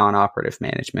from a non-operative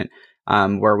management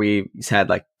where we had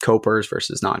like copers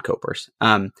versus non-copers.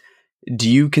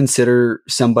 Do you consider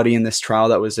somebody in this trial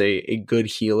that was a good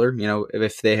healer,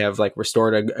 if they have like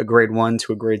restored a grade 1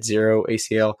 to a grade 0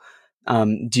 ACL,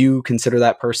 do you consider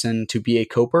that person to be a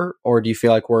coper, or do you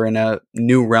feel like we're in a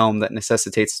new realm that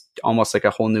necessitates almost like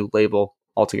a whole new label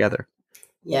altogether?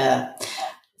 Yeah,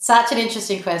 such an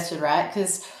interesting question, right?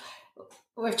 Because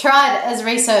we've tried as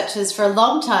researchers for a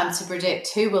long time to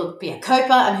predict who will be a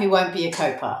coper and who won't be a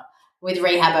coper with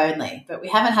rehab only, but we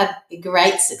haven't had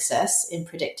great success in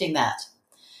predicting that.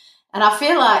 And I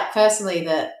feel like personally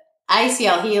that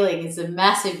ACL healing is a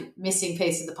massive missing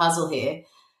piece of the puzzle here.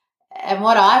 And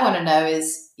what I want to know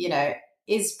is,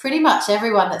 is pretty much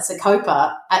everyone that's a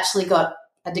coper actually got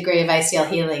a degree of ACL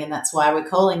healing, and that's why we're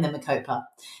calling them a coper?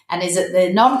 And is it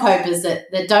the non-copers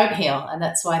that don't heal, and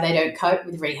that's why they don't cope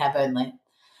with rehab only?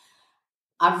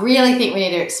 I really think we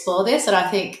need to explore this, and I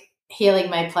think healing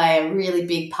may play a really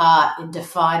big part in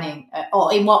defining,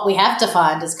 or in what we have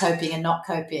defined as coping and not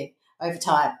coping over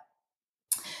time.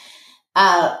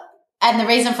 And the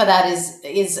reason for that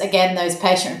is again, those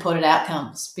patient-reported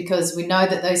outcomes, because we know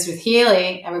that those with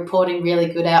healing are reporting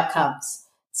really good outcomes.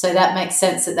 So that makes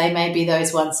sense that they may be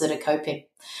those ones that are coping.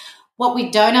 What we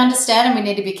don't understand, and we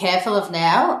need to be careful of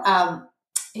now,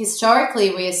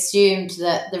 historically we assumed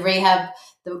that the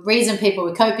reason people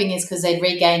were coping is because they'd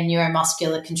regained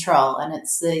neuromuscular control, and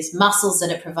it's these muscles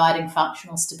that are providing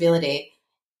functional stability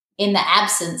in the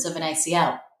absence of an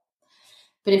ACL.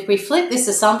 But if we flip this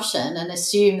assumption and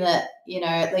assume that,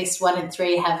 at least 1 in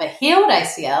 3 have a healed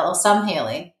ACL or some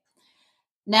healing,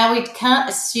 now we can't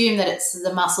assume that it's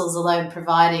the muscles alone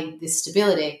providing this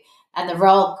stability, and the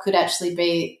role could actually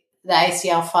be the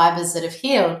ACL fibers that have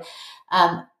healed.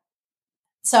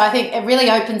 So I think it really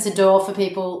opens a door for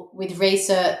people with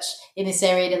research in this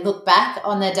area to look back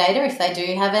on their data if they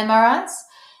do have MRIs.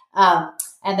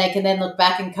 And they can then look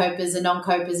back in copers and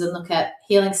non-copers and look at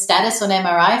healing status on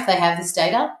MRI if they have this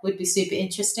data. Would be super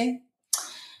interesting.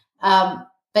 But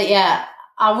yeah,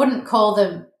 I wouldn't call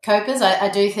them copers. I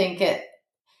do think it,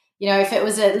 if it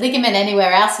was a ligament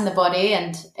anywhere else in the body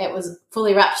and it was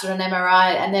fully ruptured on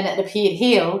MRI and then it appeared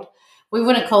healed, we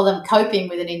wouldn't call them coping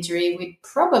with an injury. We'd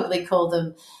probably call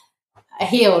them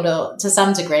healed, or to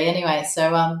some degree anyway. So,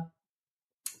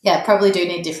 probably do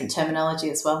need different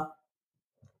terminology as well.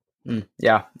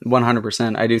 Yeah,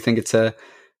 100%. I do think it's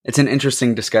an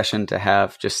interesting discussion to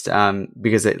have, just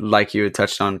because it, like you had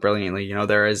touched on brilliantly,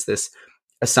 there is this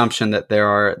assumption that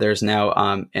there's now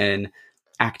an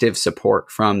active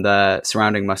support from the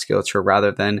surrounding musculature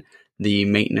rather than the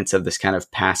maintenance of this kind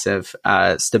of passive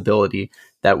stability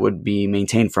that would be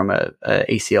maintained from a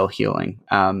ACL healing.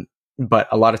 But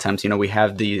a lot of times, we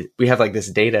have like this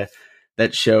data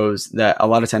that shows that a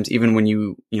lot of times, even when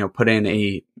you put in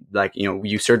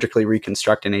you surgically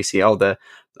reconstruct an ACL,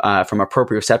 from a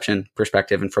proprioception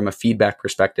perspective and from a feedback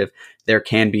perspective, there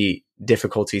can be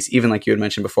difficulties, even like you had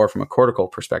mentioned before, from a cortical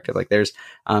perspective. Like there's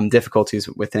difficulties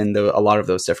within a lot of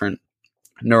those different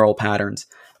neural patterns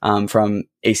from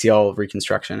ACL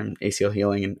reconstruction and ACL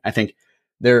healing. And I think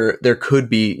there could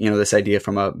be, this idea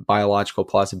from a biological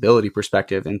plausibility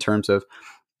perspective in terms of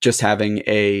just having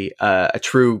a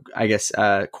true, I guess,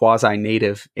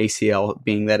 quasi-native ACL,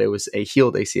 being that it was a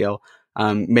healed ACL,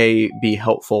 may be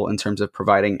helpful in terms of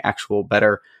providing actual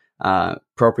better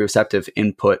proprioceptive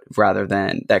input rather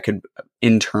than that could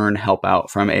in turn help out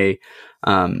from a,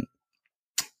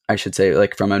 I should say,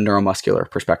 like from a neuromuscular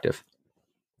perspective.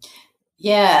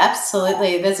 Yeah,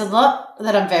 absolutely. There's a lot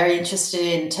that I'm very interested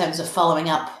in terms of following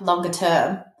up longer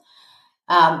term.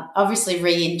 Obviously,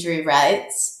 re-injury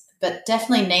rates, but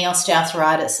definitely knee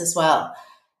osteoarthritis as well.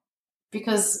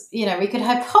 Because, we could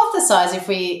hypothesize if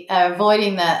we are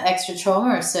avoiding that extra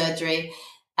trauma of surgery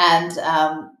and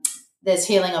there's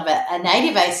healing of a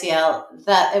native ACL,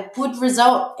 that it would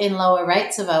result in lower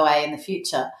rates of OA in the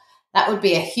future. That would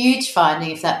be a huge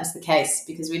finding if that was the case,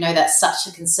 because we know that's such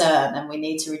a concern and we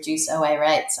need to reduce OA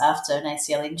rates after an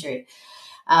ACL injury.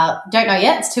 Don't know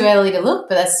yet. It's too early to look,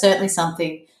 but that's certainly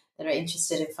something that are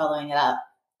interested in following it up.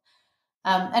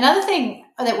 Another thing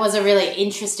that was a really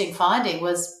interesting finding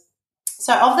was,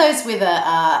 so of those with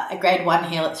a grade 1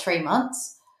 heal at 3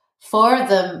 months, 4 of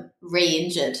them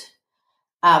re-injured.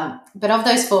 But of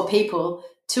those 4 people,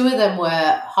 2 of them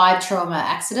were high trauma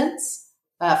accidents,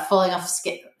 falling off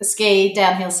ski,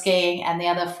 downhill skiing, and the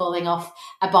other falling off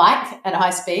a bike at high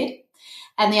speed.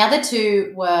 And the other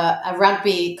 2 were a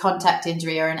rugby contact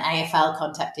injury or an AFL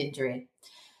contact injury.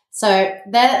 So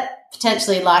they're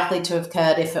potentially likely to have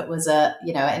occurred if it was an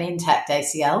intact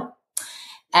ACL.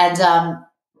 And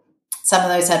some of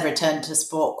those had returned to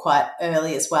sport quite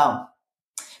early as well.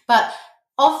 But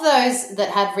of those that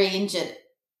had re-injured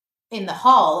in the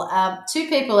whole, 2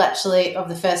 people actually of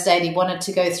the first 80 wanted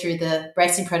to go through the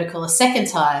bracing protocol a second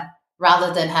time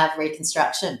rather than have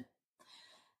reconstruction.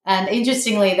 And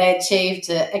interestingly, they achieved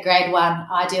a grade 1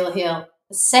 ideal heal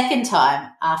a second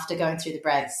time after going through the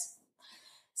brace.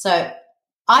 So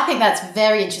I think that's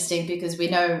very interesting, because we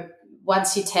know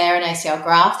once you tear an ACL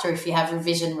graft, or if you have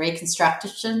revision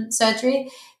reconstruction surgery,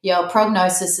 your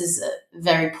prognosis is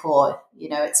very poor.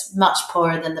 It's much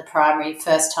poorer than the primary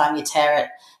first time you tear it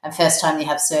and first time you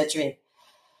have surgery.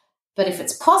 But if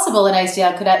it's possible an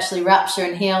ACL could actually rupture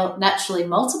and heal naturally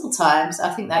multiple times,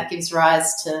 I think that gives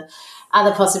rise to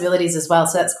other possibilities as well.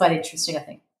 So that's quite interesting, I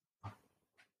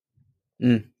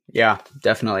think. Yeah,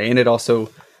 definitely. And it also,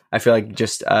 I feel like,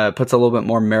 just puts a little bit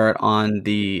more merit on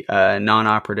the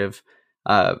non-operative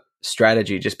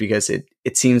strategy, just because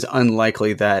it seems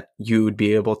unlikely that you would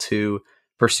be able to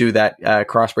pursue that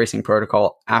cross-bracing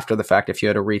protocol after the fact if you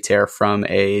had a re-tear from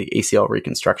a ACL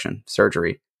reconstruction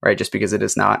surgery, right? Just because it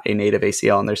is not a native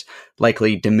ACL, and there's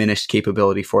likely diminished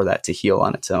capability for that to heal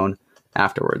on its own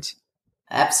afterwards.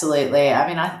 Absolutely. I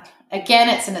mean, again,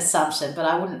 it's an assumption, but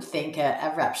I wouldn't think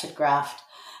a ruptured graft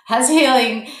has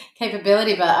healing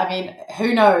capability. But I mean,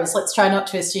 who knows? Let's try not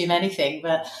to assume anything.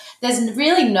 But there's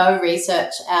really no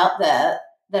research out there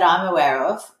that I'm aware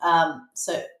of.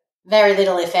 So very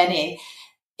little, if any,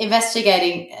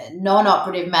 investigating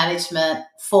non-operative management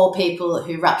for people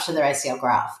who rupture their ACL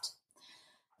graft.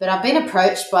 But I've been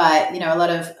approached by, a lot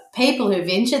of people who've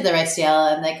injured their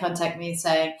ACL, and they contact me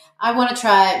saying, I want to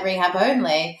try rehab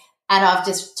only, and I've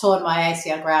just torn my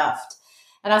ACL graft.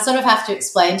 And I sort of have to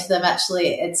explain to them,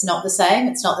 actually, it's not the same.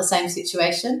 It's not the same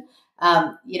situation.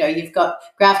 You've got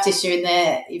graft tissue in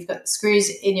there. You've got screws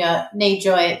in your knee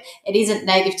joint. It isn't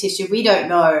native tissue. We don't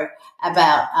know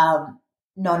about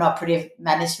non-operative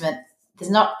management.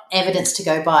 There's not evidence to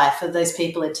go by for those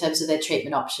people in terms of their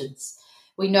treatment options.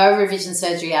 We know revision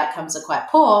surgery outcomes are quite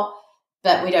poor,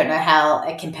 but we don't know how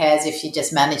it compares if you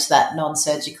just manage that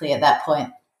non-surgically at that point.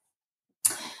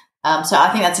 So I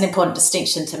think that's an important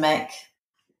distinction to make.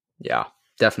 Yeah,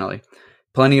 definitely.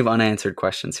 Plenty of unanswered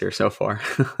questions here so far.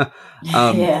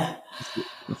 Yeah.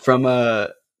 From a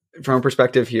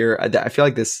perspective here, I feel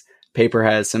like this paper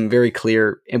has some very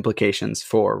clear implications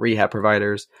for rehab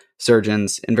providers,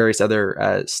 surgeons, and various other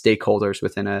stakeholders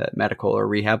within a medical or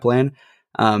rehab plan.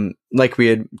 Like we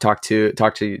had talked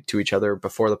to each other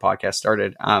before the podcast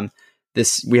started.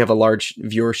 We have a large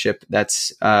viewership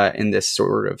that's in this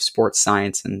sort of sports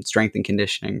science and strength and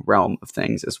conditioning realm of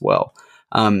things as well.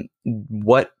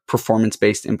 What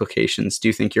performance-based implications do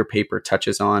you think your paper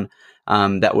touches on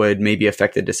that would maybe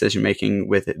affect the decision-making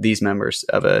with these members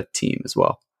of a team as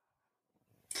well?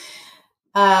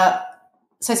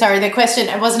 So sorry, the question,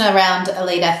 it wasn't around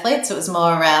elite athletes. It was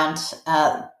more around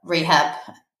rehab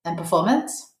and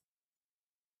performance.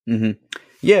 Mm-hmm.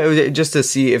 Yeah, it was just to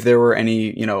see if there were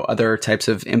any, other types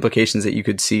of implications that you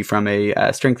could see from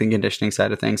a strength and conditioning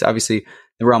side of things. Obviously,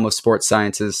 the realm of sports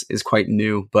science is quite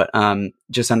new, but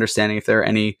just understanding if there are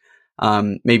any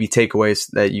maybe takeaways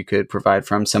that you could provide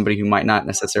from somebody who might not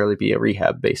necessarily be a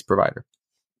rehab-based provider.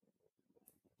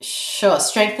 Sure.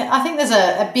 Strength. I think there's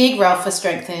a big role for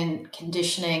strength and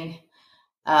conditioning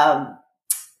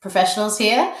professionals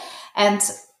here. And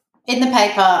in the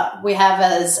paper, we have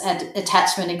as an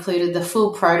attachment included the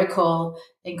full protocol,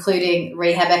 including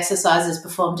rehab exercises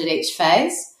performed at each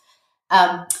phase,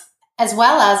 as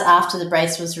well as after the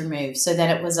brace was removed. So then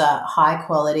it was a high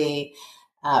quality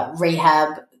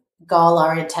rehab,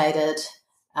 goal-orientated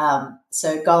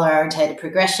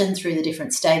progression through the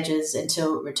different stages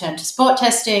until return to sport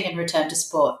testing and return to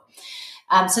sport.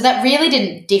 So that really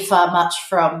didn't differ much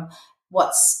from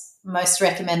what's most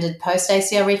recommended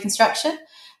post-ACL reconstruction,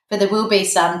 but there will be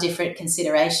some different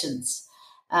considerations.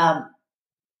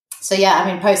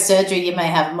 Post-surgery, you may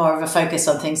have more of a focus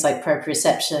on things like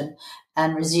proprioception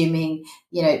and resuming,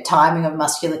 timing of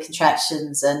muscular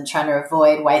contractions and trying to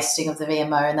avoid wasting of the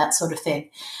VMO and that sort of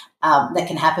thing that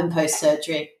can happen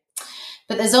post-surgery.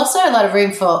 But there's also a lot of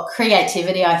room for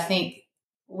creativity, I think,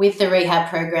 with the rehab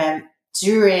program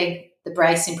during the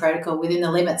bracing protocol within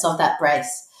the limits of that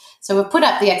brace. So we've put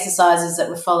up the exercises that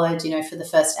were followed, for the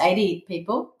first 80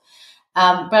 people.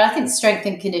 But I think strength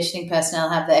and conditioning personnel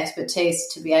have the expertise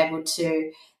to be able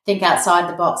to think outside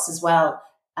the box as well.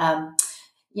 And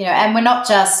we're not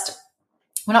just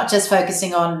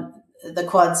focusing on the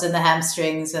quads and the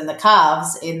hamstrings and the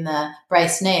calves in the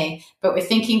brace knee, but we're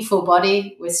thinking full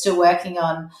body. We're still working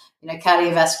on,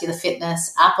 cardiovascular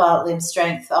fitness, upper limb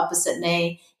strength, opposite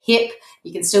knee, hip.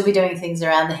 You can still be doing things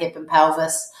around the hip and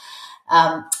pelvis.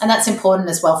 And that's important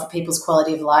as well for people's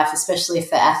quality of life, especially if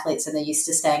they're athletes and they're used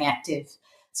to staying active.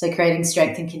 So creating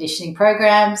strength and conditioning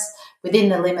programs within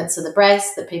the limits of the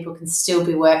brace that people can still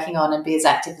be working on and be as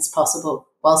active as possible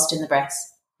whilst in the brace.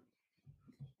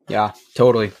 Yeah,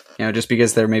 totally. Just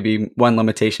because there may be one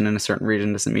limitation in a certain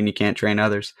region doesn't mean you can't train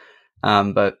others.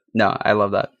 But no, I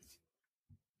love that.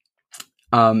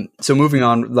 So moving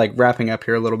on, wrapping up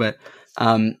here a little bit,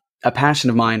 a passion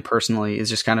of mine personally is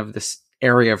just kind of this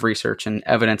area of research and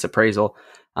evidence appraisal,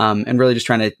 and really just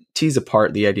trying to tease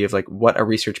apart the idea of what a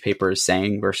research paper is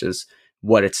saying versus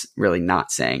what it's really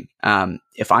not saying.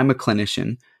 If I'm a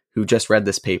clinician who just read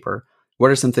this paper, what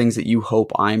are some things that you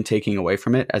hope I'm taking away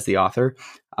from it as the author?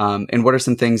 And what are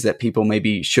some things that people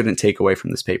maybe shouldn't take away from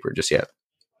this paper just yet?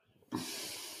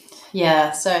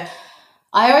 Yeah, so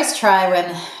I always try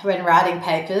when writing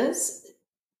papers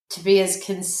to be as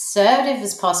conservative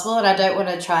as possible, and I don't want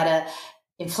to try to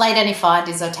inflate any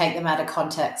findings or take them out of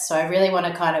context. So I really want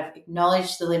to kind of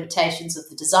acknowledge the limitations of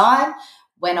the design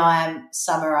when I'm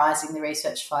summarising the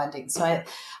research findings. So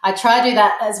I try to do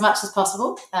that as much as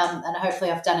possible, and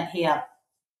hopefully I've done it here.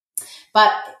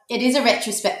 But it is a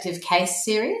retrospective case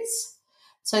series.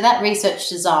 So that research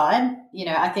design,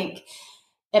 I think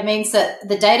it means that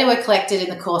the data were collected in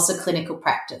the course of clinical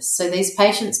practice. So these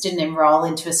patients didn't enrol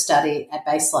into a study at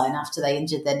baseline after they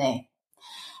injured their knee.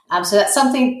 So that's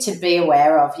something to be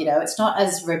aware of. It's not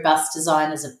as robust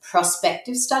design as a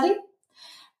prospective study.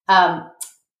 And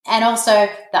also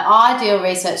the ideal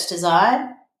research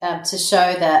design to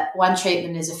show that one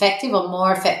treatment is effective or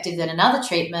more effective than another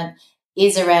treatment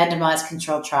is a randomized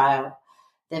controlled trial.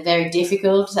 They're very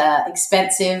difficult,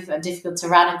 expensive, and difficult to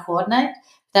run and coordinate.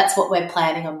 That's what we're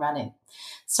planning on running.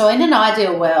 So in an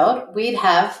ideal world, we'd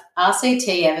have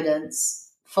RCT evidence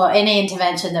for any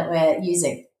intervention that we're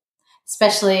using,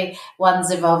 especially ones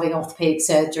involving orthopedic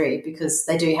surgery, because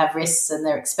they do have risks and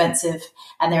they're expensive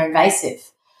and they're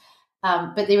invasive.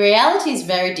 But the reality is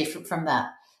very different from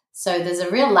that. So there's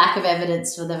a real lack of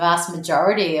evidence for the vast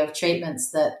majority of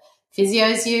treatments that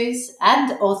physios use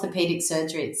and orthopedic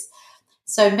surgeries.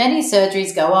 So many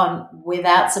surgeries go on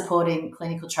without supporting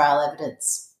clinical trial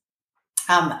evidence.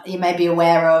 You may be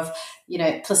aware of,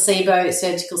 placebo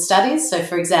surgical studies. So,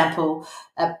 for example,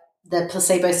 the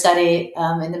placebo study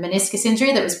in the meniscus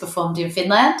injury that was performed in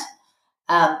Finland,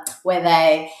 where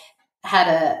they had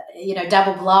a,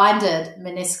 double-blinded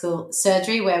meniscal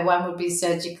surgery where one would be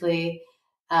surgically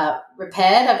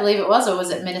repaired, I believe it was, or was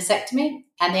it meniscectomy?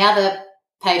 And the other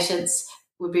patients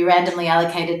would be randomly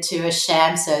allocated to a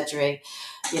sham surgery,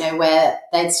 where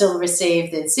they'd still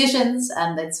receive the incisions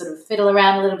and they'd sort of fiddle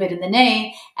around a little bit in the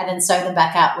knee and then sew them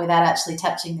back up without actually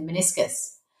touching the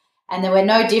meniscus. And there were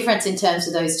no difference in terms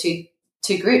of those two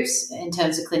groups in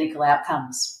terms of clinical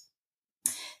outcomes.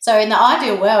 So in the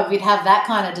ideal world, we'd have that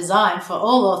kind of design for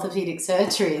all orthopedic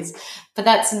surgeries, but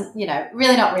that's,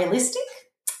 really not realistic.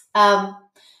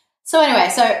 So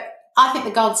I think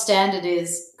the gold standard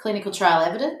is clinical trial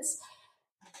evidence.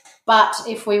 But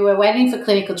if we were waiting for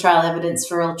clinical trial evidence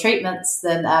for all treatments,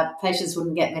 then patients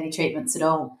wouldn't get many treatments at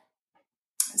all.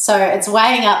 So it's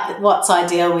weighing up what's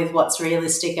ideal with what's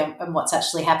realistic and what's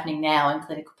actually happening now in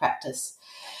clinical practice.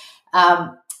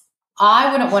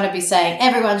 I wouldn't want to be saying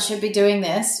everyone should be doing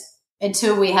this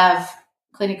until we have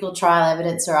clinical trial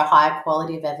evidence or a higher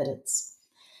quality of evidence.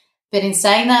 But in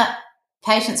saying that,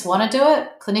 patients want to do it,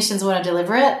 clinicians want to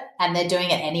deliver it, and they're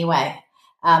doing it anyway.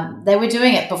 They were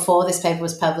doing it before this paper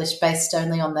was published based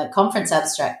only on the conference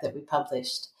abstract that we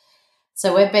published.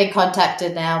 So we're being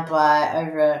contacted now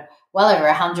by well over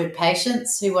 100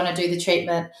 patients who want to do the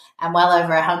treatment and well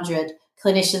over 100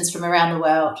 clinicians from around the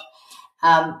world.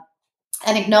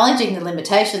 And acknowledging the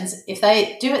limitations, if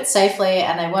they do it safely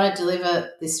and they want to deliver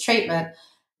this treatment,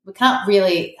 we can't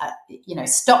really,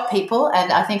 stop people.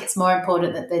 And I think it's more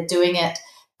important that they're doing it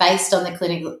based on the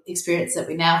clinical experience that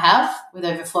we now have with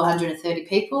over 430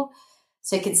 people.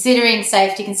 So considering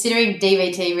safety, considering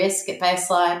DVT risk at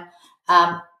baseline,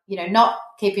 not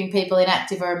keeping people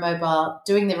inactive or immobile,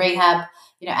 doing the rehab,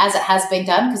 as it has been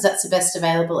done, because that's the best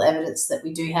available evidence that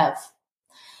we do have.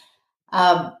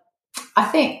 I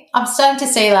think I'm starting to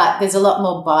see there's a lot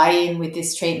more buy-in with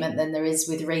this treatment than there is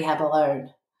with rehab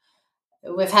alone.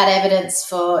 We've had evidence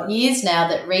for years now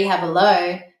that rehab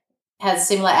alone has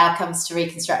similar outcomes to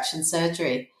reconstruction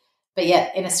surgery. But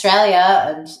yet in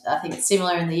Australia, and I think it's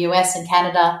similar in the US and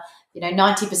Canada,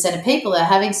 90% of people are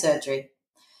having surgery.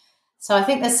 So I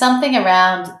think there's something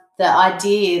around the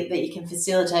idea that you can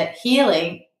facilitate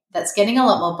healing that's getting a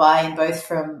lot more buy-in both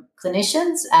from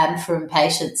clinicians and from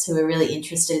patients who are really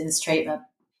interested in this treatment.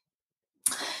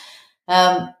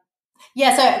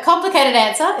 So a complicated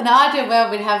answer. In the ideal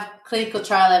world, we'd have clinical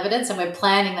trial evidence, and we're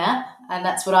planning that, and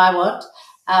that's what I want.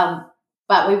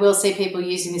 But we will see people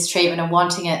using this treatment and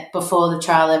wanting it before the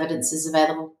trial evidence is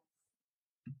available.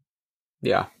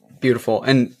 Yeah, beautiful.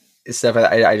 And Steph,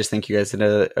 I just think you guys did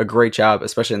a great job,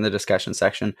 especially in the discussion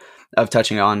section, of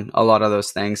touching on a lot of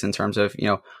those things in terms of,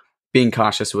 being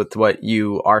cautious with what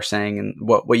you are saying and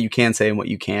what you can say and what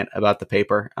you can't about the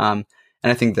paper. And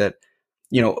I think that,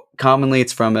 commonly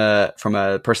it's from a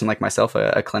person like myself,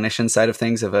 a clinician side of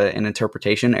things, of an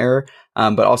interpretation error.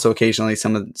 But also occasionally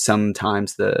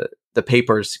sometimes the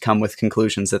papers come with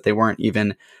conclusions that they weren't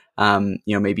even,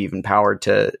 maybe even powered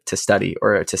to study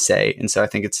or to say. And so I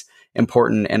think it's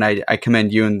important. And I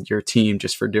commend you and your team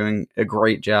just for doing a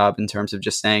great job in terms of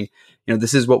just saying,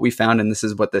 this is what we found and this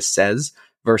is what this says,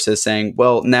 versus saying,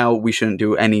 well, now we shouldn't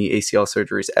do any ACL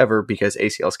surgeries ever because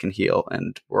ACLs can heal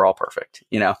and we're all perfect,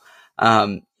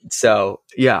 So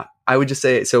yeah, I would just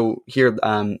say, so here,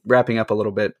 wrapping up a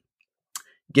little bit,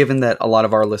 given that a lot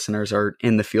of our listeners are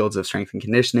in the fields of strength and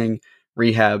conditioning,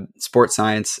 rehab, sports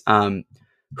science,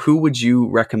 who would you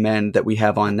recommend that we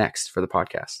have on next for the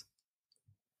podcast?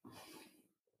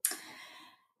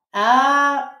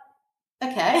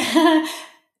 Okay.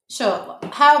 Sure.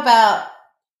 How about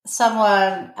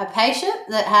a patient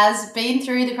that has been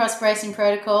through the cross-bracing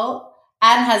protocol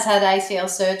and has had ACL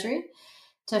surgery,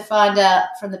 to find out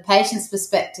from the patient's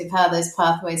perspective how those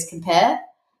pathways compare,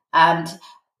 and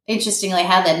interestingly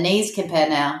how their knees compare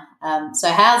now.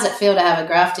 So how does it feel to have a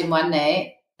graft in one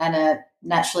knee and a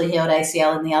naturally healed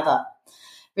ACL in the other?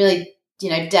 Really,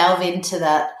 delve into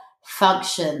that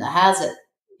function. How's it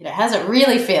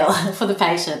really feel for the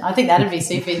patient? I think that'd be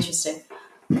super interesting.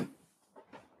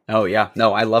 Oh yeah,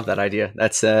 no, I love that idea.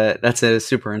 That's a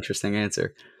super interesting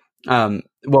answer.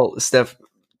 Well, Steph,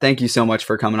 thank you so much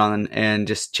for coming on and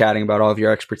just chatting about all of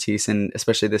your expertise, and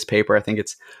especially this paper. I think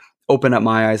it's opened up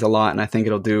my eyes a lot, and I think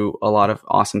it'll do a lot of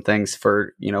awesome things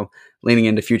for, leaning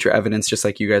into future evidence, just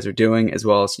like you guys are doing, as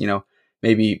well as,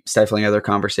 maybe stifling other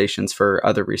conversations for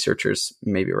other researchers,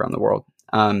 maybe around the world.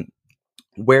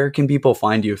 Where can people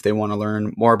find you if they want to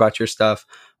learn more about your stuff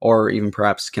or even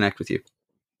perhaps connect with you?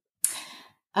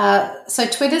 So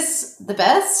Twitter's the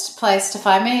best place to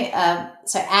find me.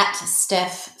 So at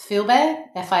Steph Filbay,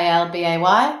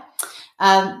 Filbay.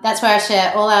 That's where I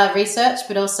share all our research,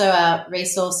 but also our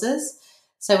resources.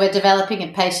 So we're developing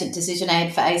a patient decision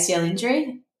aid for ACL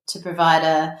injury to provide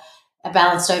a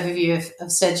balanced overview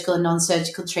of surgical and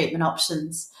non-surgical treatment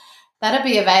options. That'll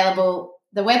be available.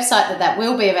 The website that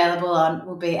will be available on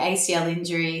will be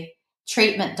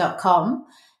aclinjurytreatment.com.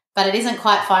 But it isn't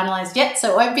quite finalised yet,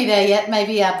 so it won't be there yet.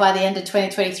 Maybe by the end of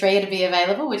 2023 it'll be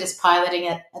available. We're just piloting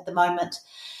it at the moment.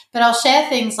 But I'll share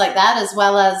things like that, as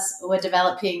well as we're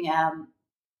developing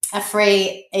a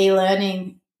free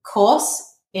e-learning course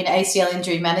in ACL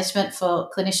injury management for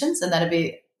clinicians, and that'll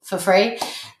be for free,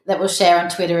 that we'll share on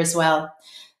Twitter as well.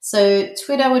 So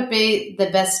Twitter would be the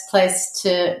best place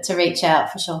to reach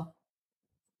out for sure.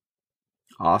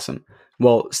 Awesome.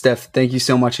 Well, Steph, thank you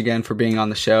so much again for being on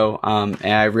the show. And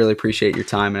I really appreciate your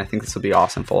time. And I think this will be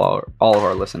awesome for all of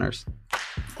our listeners.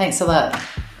 Thanks a lot.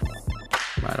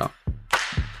 Right on.